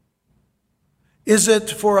 Is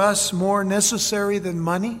it for us more necessary than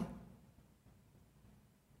money?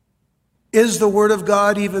 Is the Word of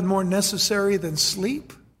God even more necessary than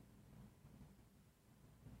sleep?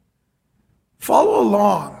 Follow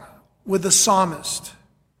along with the psalmist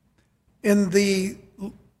in the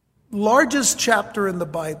largest chapter in the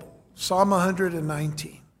Bible, Psalm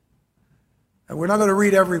 119. And we're not going to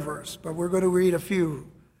read every verse, but we're going to read a few.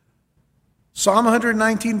 Psalm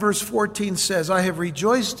 119 verse 14 says, "I have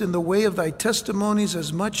rejoiced in the way of thy testimonies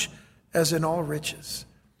as much as in all riches."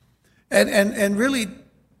 And really,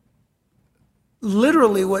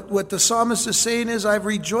 literally what the psalmist is saying is, I've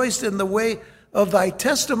rejoiced in the way of thy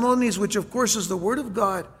testimonies, which of course is the word of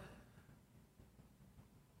God,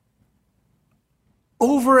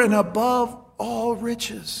 over and above all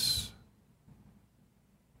riches.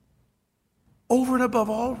 Over and above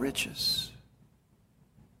all riches.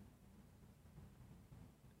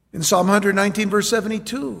 In Psalm 119, verse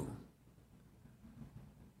 72,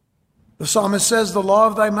 the psalmist says, "The law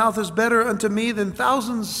of thy mouth is better unto me than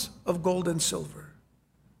thousands of gold and silver."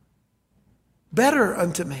 Better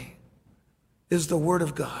unto me is the word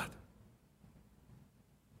of God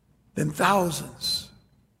than thousands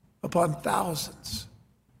upon thousands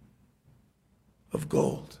of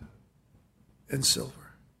gold and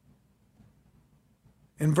silver.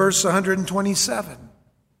 In verse 127,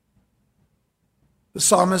 the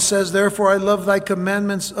psalmist says, "Therefore I love thy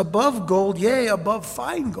commandments above gold, yea, above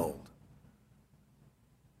fine gold."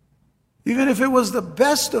 Even if it was the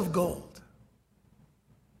best of gold,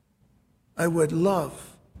 I would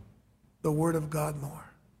love the Word of God more.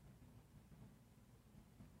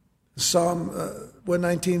 Psalm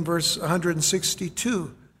 119, verse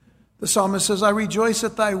 162, the psalmist says, I rejoice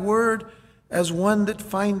at thy word as one that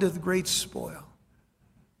findeth great spoil,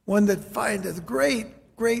 one that findeth great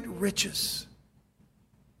riches.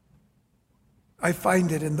 I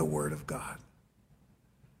find it in the Word of God.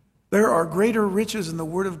 There are greater riches in the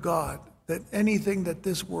Word of God than anything that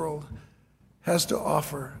this world has to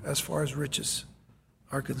offer as far as riches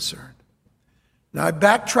are concerned. Now I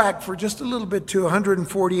backtrack for just a little bit to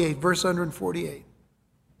 148, verse 148,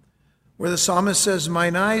 where the psalmist says,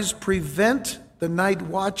 mine eyes prevent the night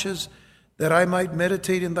watches that I might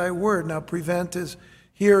meditate in thy word. Now prevent is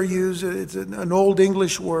here used, it's an old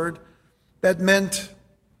English word that meant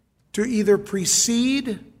to either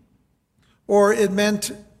precede or it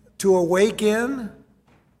meant to awaken.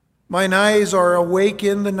 Mine eyes are awake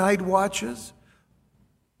in the night watches.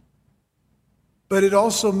 But it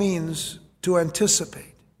also means to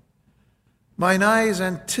anticipate. Mine eyes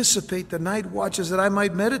anticipate the night watches that I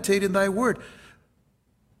might meditate in thy word.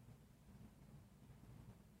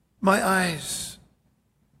 My eyes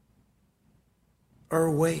are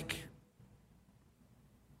awake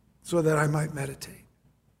so that I might meditate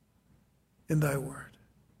in thy word.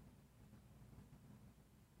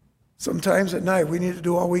 Sometimes at night we need to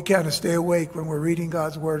do all we can to stay awake when we're reading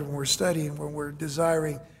God's word, when we're studying, when we're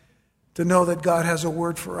desiring to know that God has a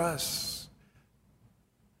word for us.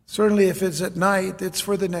 Certainly if it's at night, it's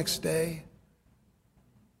for the next day.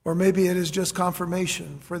 Or maybe it is just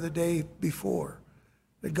confirmation for the day before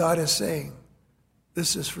that God is saying,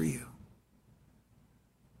 this is for you.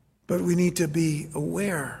 But we need to be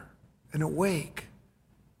aware and awake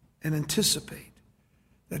and anticipate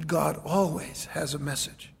that God always has a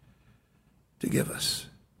message to give us.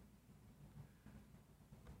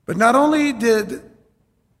 But not only did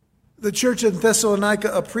the church in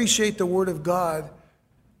Thessalonica appreciate the Word of God,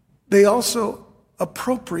 they also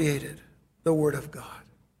appropriated the Word of God.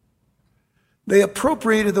 They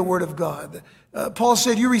appropriated the Word of God. Paul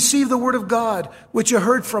said, you received the Word of God, which you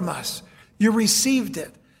heard from us. You received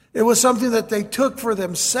it. It was something that they took for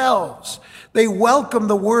themselves. They welcomed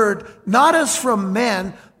the Word, not as from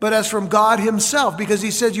men, but as from God himself. Because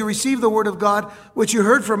he said, you received the Word of God, which you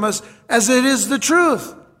heard from us, as it is the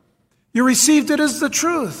truth. You received it as the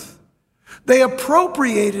truth. They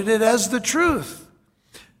appropriated it as the truth.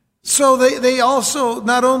 So they also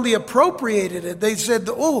not only appropriated it, they said,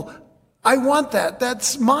 oh, I want that.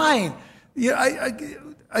 That's mine. Yeah,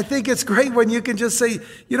 I think it's great when you can just say,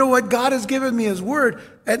 you know what, God has given me his word,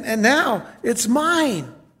 and now it's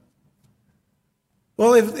mine.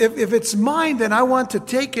 Well, if it's mine, then I want to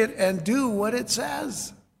take it and do what it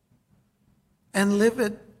says and live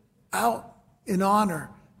it out in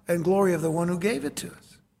honor and glory of the one who gave it to us.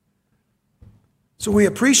 So we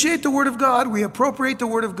appreciate the Word of God, we appropriate the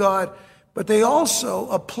Word of God, but they also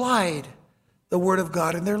applied the Word of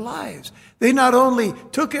God in their lives. They not only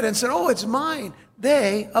took it and said, oh, it's mine,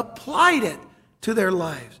 they applied it to their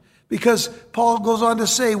lives. Because Paul goes on to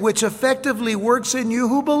say, which effectively works in you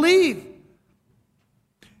who believe.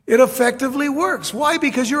 It effectively works. Why?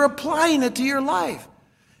 Because you're applying it to your life.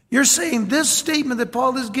 You're saying this statement that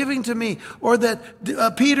Paul is giving to me, or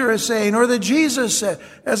that Peter is saying, or that Jesus said,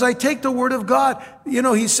 as I take the Word of God,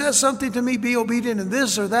 he says something to me, be obedient in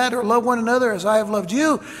this or that, or love one another as I have loved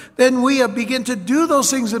you. Then we begin to do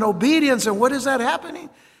those things in obedience. And what is that happening?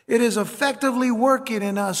 It is effectively working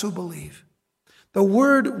in us who believe. The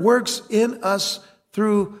Word works in us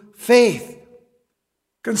through faith.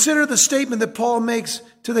 Consider the statement that Paul makes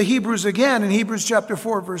to the Hebrews again in Hebrews chapter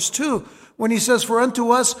 4, verse 2. When he says, for unto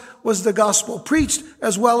us was the gospel preached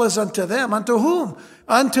as well as unto them. Unto whom?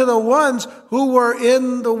 Unto the ones who were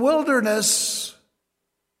in the wilderness,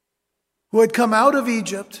 who had come out of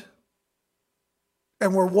Egypt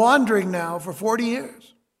and were wandering now for 40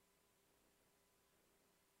 years.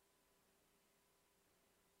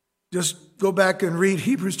 Just go back and read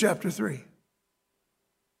Hebrews chapter 3.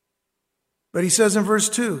 But he says in verse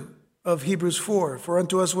 2 of Hebrews 4, for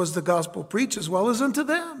unto us was the gospel preached as well as unto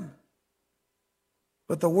them.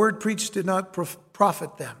 But the word preached did not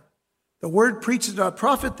profit them. The word preached did not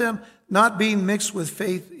profit them, not being mixed with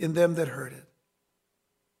faith in them that heard it.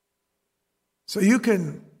 So you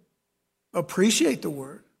can appreciate the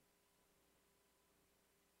word.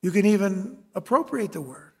 You can even appropriate the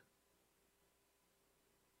word.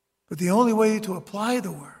 But the only way to apply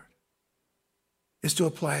the word is to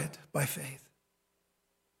apply it by faith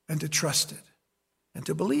and to trust it and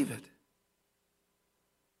to believe it.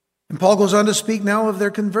 And Paul goes on to speak now of their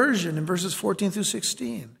conversion in verses 14 through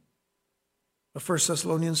 16 of 1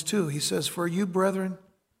 Thessalonians 2. He says, for you, brethren,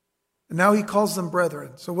 And now he calls them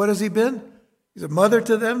brethren. So what has he been? He's a mother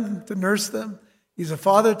to them, to nurse them. He's a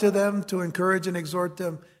father to them, to encourage and exhort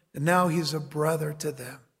them. And now he's a brother to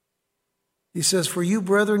them. He says, for you,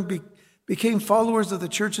 brethren, became followers of the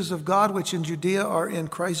churches of God, which in Judea are in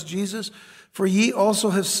Christ Jesus. For ye also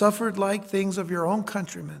have suffered like things of your own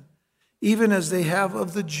countrymen, even as they have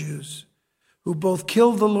of the Jews, who both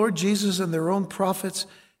killed the Lord Jesus and their own prophets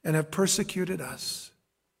and have persecuted us.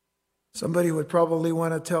 Somebody would probably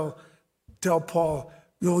want to tell Paul,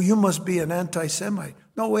 you must be an anti-Semite.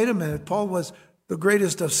 No, wait a minute. Paul was the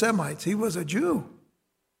greatest of Semites. He was a Jew.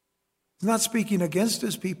 He's not speaking against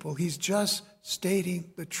his people. He's just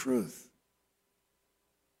stating the truth.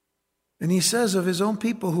 And he says of his own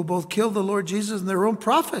people who both killed the Lord Jesus and their own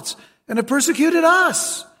prophets and have persecuted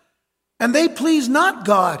us. And they please not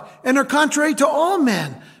God and are contrary to all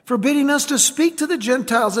men, forbidding us to speak to the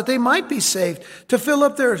Gentiles that they might be saved, to fill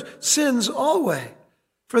up their sins always.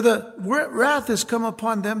 For the wrath has come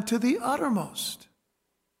upon them to the uttermost.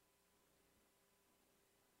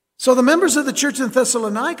 So the members of the church in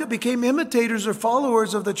Thessalonica became imitators or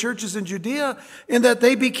followers of the churches in Judea in that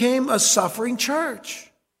they became a suffering church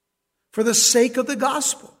for the sake of the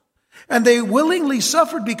gospel. And they willingly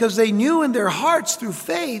suffered because they knew in their hearts through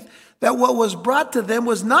faith that what was brought to them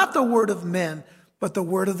was not the word of men, but the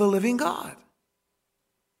word of the living God.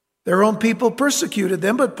 Their own people persecuted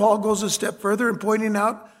them, but Paul goes a step further in pointing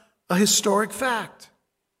out a historic fact,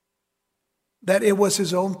 that it was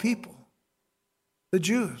his own people, the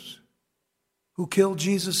Jews, who killed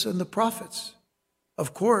Jesus and the prophets.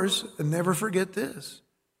 Of course, and never forget this,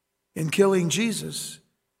 in killing Jesus,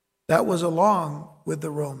 that was along with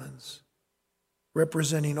the Romans,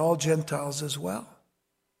 representing all Gentiles as well.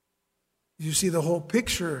 You see the whole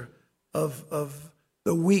picture of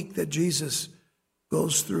the week that Jesus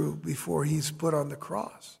goes through before he's put on the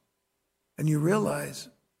cross. And you realize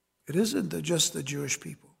it isn't just the Jewish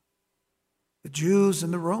people. The Jews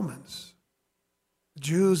and the Romans, the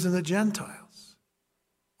Jews and the Gentiles,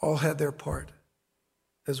 all had their part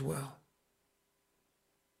as well.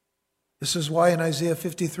 This is why in Isaiah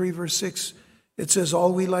 53, verse 6, it says,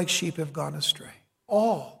 all we like sheep have gone astray.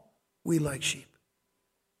 All we like sheep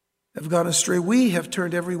have gone astray. We have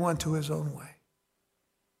turned everyone to his own way.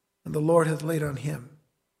 And the Lord hath laid on him.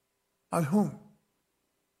 On whom?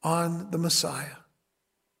 On the Messiah.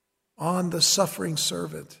 On the suffering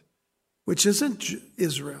servant, which isn't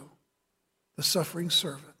Israel. The suffering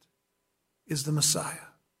servant is the Messiah,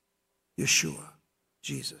 Yeshua,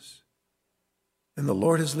 Jesus. And the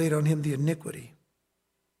Lord has laid on him the iniquity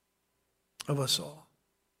of us all.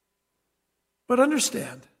 But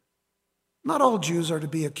understand, not all Jews are to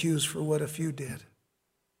be accused for what a few did.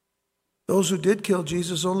 Those who did kill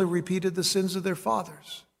Jesus only repeated the sins of their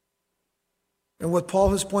fathers. And what Paul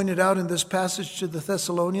has pointed out in this passage to the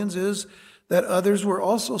Thessalonians is that others were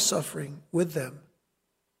also suffering with them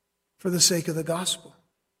for the sake of the gospel.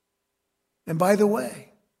 And by the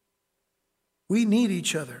way, we need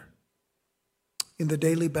each other in the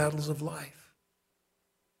daily battles of life.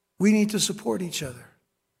 We need to support each other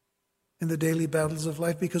in the daily battles of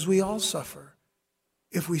life because we all suffer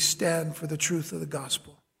if we stand for the truth of the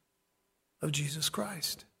gospel of Jesus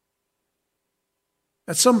Christ.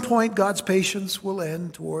 At some point, God's patience will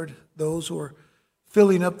end toward those who are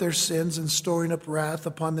filling up their sins and storing up wrath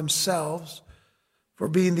upon themselves for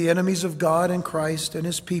being the enemies of God and Christ and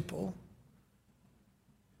his people.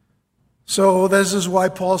 So this is why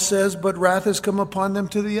Paul says, but wrath has come upon them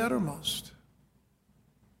to the uttermost.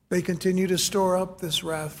 They continue to store up this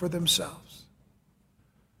wrath for themselves.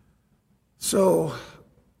 So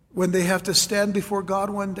when they have to stand before God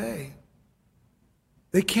one day,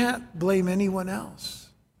 they can't blame anyone else.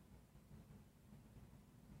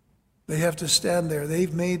 They have to stand there.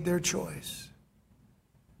 They've made their choice.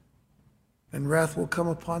 And wrath will come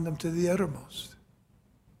upon them to the uttermost.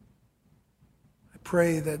 I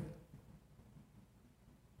pray that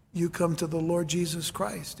you come to the Lord Jesus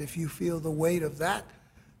Christ. If you feel the weight of that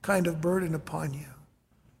kind of burden upon you,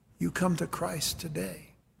 you come to Christ today,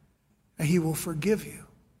 and he will forgive you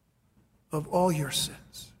of all your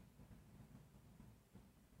sins.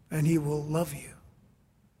 And he will love you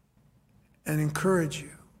and encourage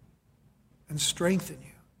you and strengthen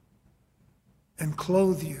you and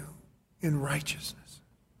clothe you in righteousness.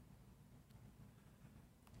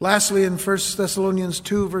 Lastly, in 1 Thessalonians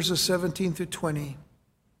 2, verses 17 through 20,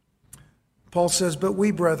 Paul says, but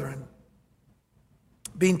we, brethren,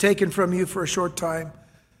 being taken from you for a short time,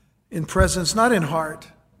 in presence, not in heart,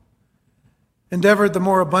 endeavored the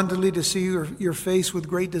more abundantly to see your face with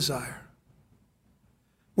great desire.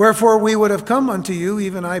 Wherefore we would have come unto you,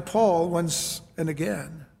 even I, Paul, once and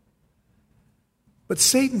again. but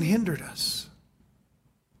Satan hindered us.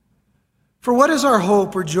 For what is our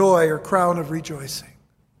hope or joy or crown of rejoicing?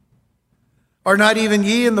 Are not even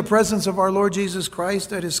ye in the presence of our Lord Jesus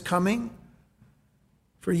Christ at his coming?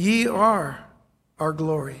 For ye are our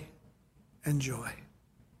glory and joy.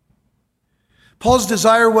 Paul's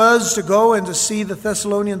desire was to go and to see the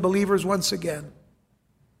Thessalonian believers once again.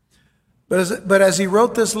 But as he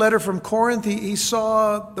wrote this letter from Corinth, he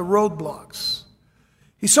saw the roadblocks.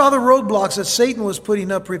 He saw the roadblocks that Satan was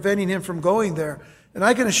putting up, preventing him from going there. And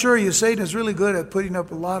I can assure you, Satan is really good at putting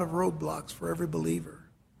up a lot of roadblocks for every believer.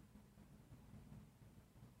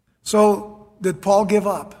 So, did Paul give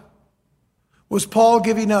up? Was Paul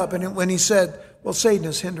giving up? And when he said, well, Satan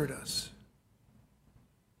has hindered us.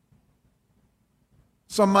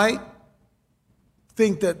 Some might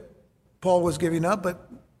think that Paul was giving up,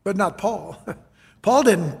 but not Paul. Paul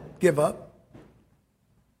didn't give up.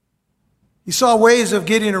 He saw ways of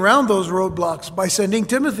getting around those roadblocks by sending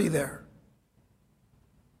Timothy there.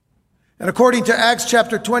 And according to Acts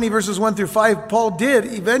chapter 20, verses 1 through 5, Paul did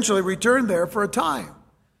eventually return there for a time.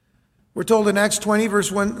 We're told in Acts 20,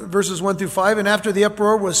 verses 1 through 5, and after the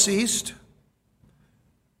uproar was ceased,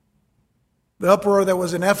 the uproar that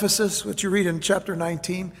was in Ephesus, which you read in chapter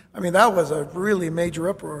 19, that was a really major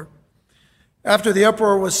uproar. After the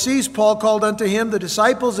uproar was ceased, Paul called unto him the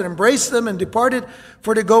disciples and embraced them and departed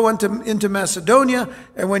for to go into Macedonia.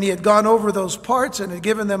 And when he had gone over those parts and had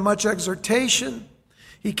given them much exhortation,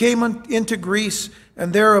 he came into Greece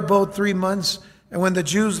and there abode 3 months. And when the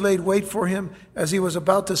Jews laid wait for him as he was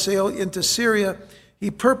about to sail into Syria,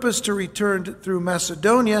 he purposed to return through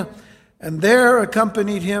Macedonia, and there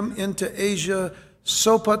accompanied him into Asia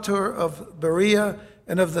Sopater of Berea,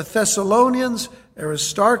 and of the Thessalonians,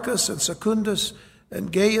 Aristarchus and Secundus,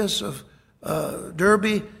 and Gaius of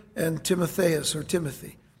Derbe, and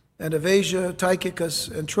Timothy, and of Asia Tychicus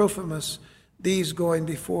and Trophimus, these going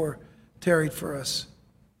before tarried for us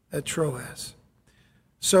at Troas.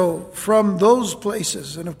 So from those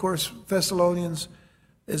places, and of course the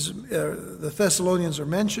Thessalonians are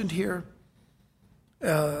mentioned here,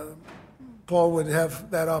 Paul would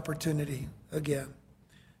have that opportunity again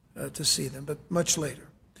to see them, but much later.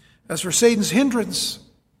 As for Satan's hindrance,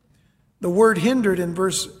 the word hindered in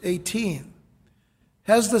verse 18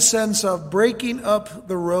 has the sense of breaking up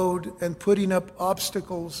the road and putting up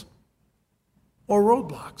obstacles or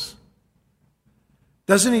roadblocks.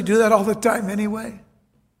 Doesn't he do that all the time anyway?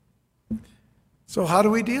 So how do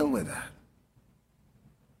we deal with that?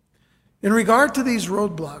 In regard to these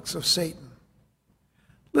roadblocks of Satan,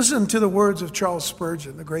 listen to the words of Charles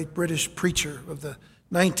Spurgeon, the great British preacher of the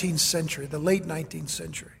 19th century, the late 19th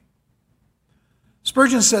century.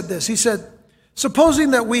 Spurgeon said this. He said,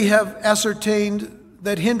 supposing that we have ascertained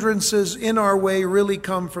that hindrances in our way really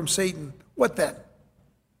come from Satan, what then?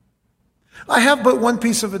 I have but one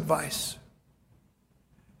piece of advice,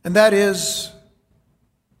 and that is,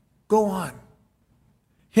 go on.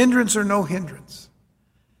 Hindrance or no hindrance,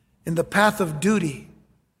 in the path of duty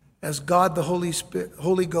as God the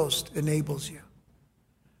Holy Ghost enables you.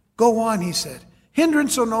 Go on, he said.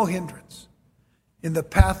 Hindrance or no hindrance, in the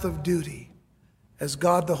path of duty as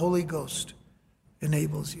God the Holy Ghost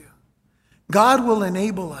enables you. God will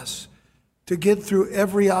enable us to get through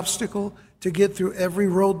every obstacle, to get through every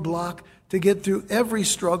roadblock, to get through every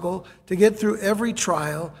struggle, to get through every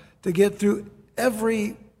trial, to get through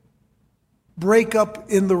every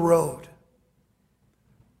breakup in the road.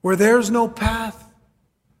 Where there's no path,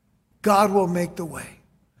 God will make the way.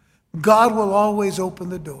 God will always open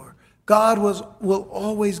the door. God will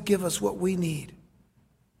always give us what we need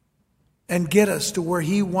and get us to where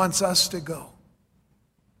he wants us to go.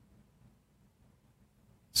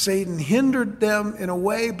 Satan hindered them in a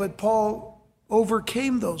way, but Paul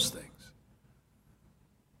overcame those things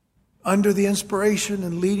under the inspiration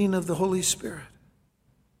and leading of the Holy Spirit.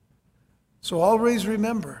 So always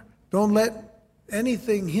remember, don't let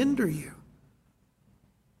anything hinder you.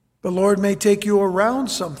 The Lord may take you around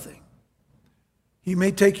something. He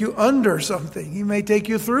may take you under something. He may take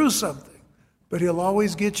you through something. But he'll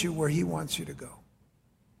always get you where he wants you to go.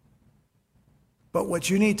 But what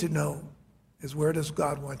you need to know is, where does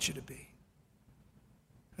God want you to be?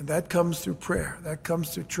 And that comes through prayer. That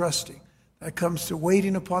comes through trusting. That comes through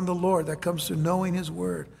waiting upon the Lord. That comes through knowing his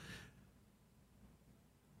word.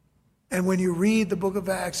 And when you read the book of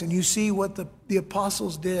Acts and you see what the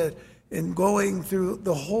apostles did in going through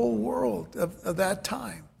the whole world of that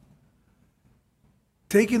time,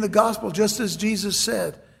 taking the gospel just as Jesus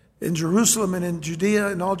said, in Jerusalem and in Judea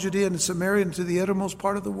and all Judea and Samaria and to the uttermost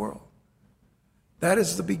part of the world. That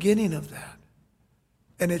is the beginning of that.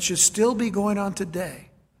 And it should still be going on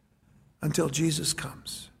today until Jesus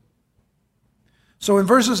comes. So in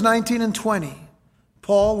verses 19 and 20,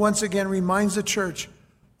 Paul once again reminds the church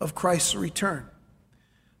of Christ's return.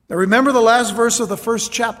 Now remember the last verse of the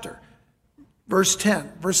first chapter, verse 10,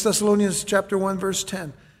 1 Thessalonians chapter 1, verse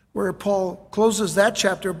 10, where Paul closes that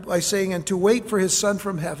chapter by saying, "And to wait for his Son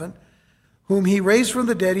from heaven, whom he raised from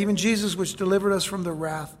the dead, even Jesus, which delivered us from the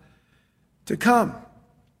wrath to come."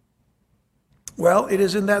 Well, it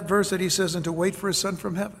is in that verse that he says, "And to wait for his Son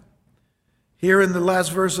from heaven." Here in the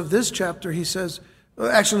last verse of this chapter, he says,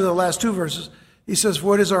 actually the last two verses, he says,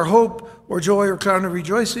 "What is our hope or joy or crown of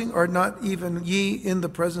rejoicing? Are not even ye in the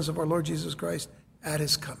presence of our Lord Jesus Christ at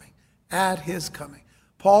his coming?" At his coming.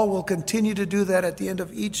 Paul will continue to do that at the end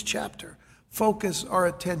of each chapter. Focus our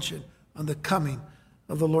attention on the coming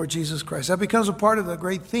of the Lord Jesus Christ. That becomes a part of the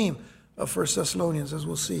great theme of 1 Thessalonians, as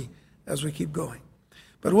we'll see as we keep going.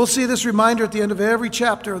 But we'll see this reminder at the end of every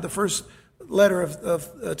chapter of the first letter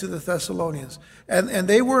to the Thessalonians. And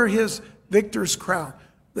they were his victor's crown.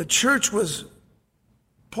 The church was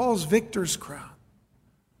Paul's victor's crown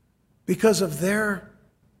because of their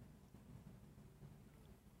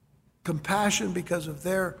compassion, because of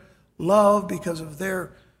their love, because of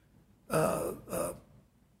their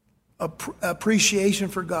appreciation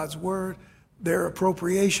for God's word, their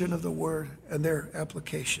appropriation of the word, and their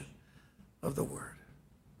application of the word.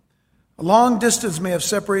 A long distance may have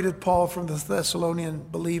separated Paul from the Thessalonian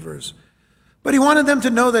believers, but he wanted them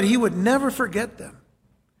to know that he would never forget them.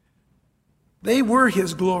 They were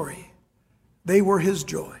his glory. They were his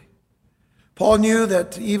joy. Paul knew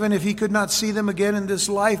that even if he could not see them again in this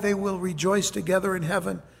life, they will rejoice together in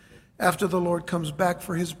heaven after the Lord comes back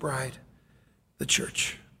for his bride, the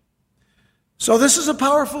church. So this is a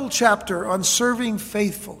powerful chapter on serving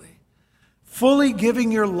faithfully, fully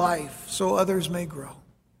giving your life so others may grow.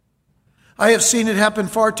 I have seen it happen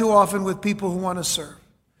far too often with people who want to serve.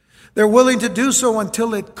 They're willing to do so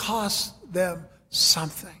until it costs them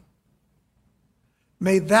something.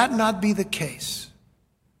 May that not be the case,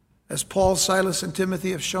 as Paul, Silas, and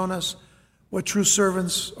Timothy have shown us what true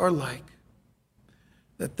servants are like,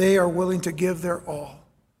 that they are willing to give their all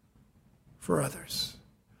for others.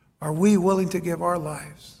 Are we willing to give our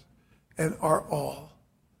lives and our all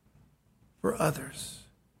for others,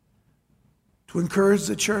 to encourage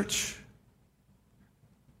the church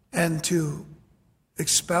and to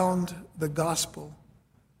expound the gospel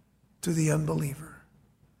to the unbeliever,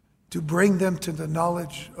 to bring them to the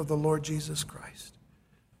knowledge of the Lord Jesus Christ?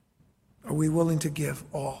 Are we willing to give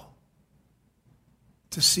all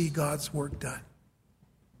to see God's work done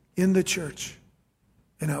in the church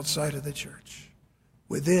and outside of the church,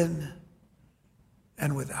 within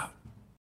and without?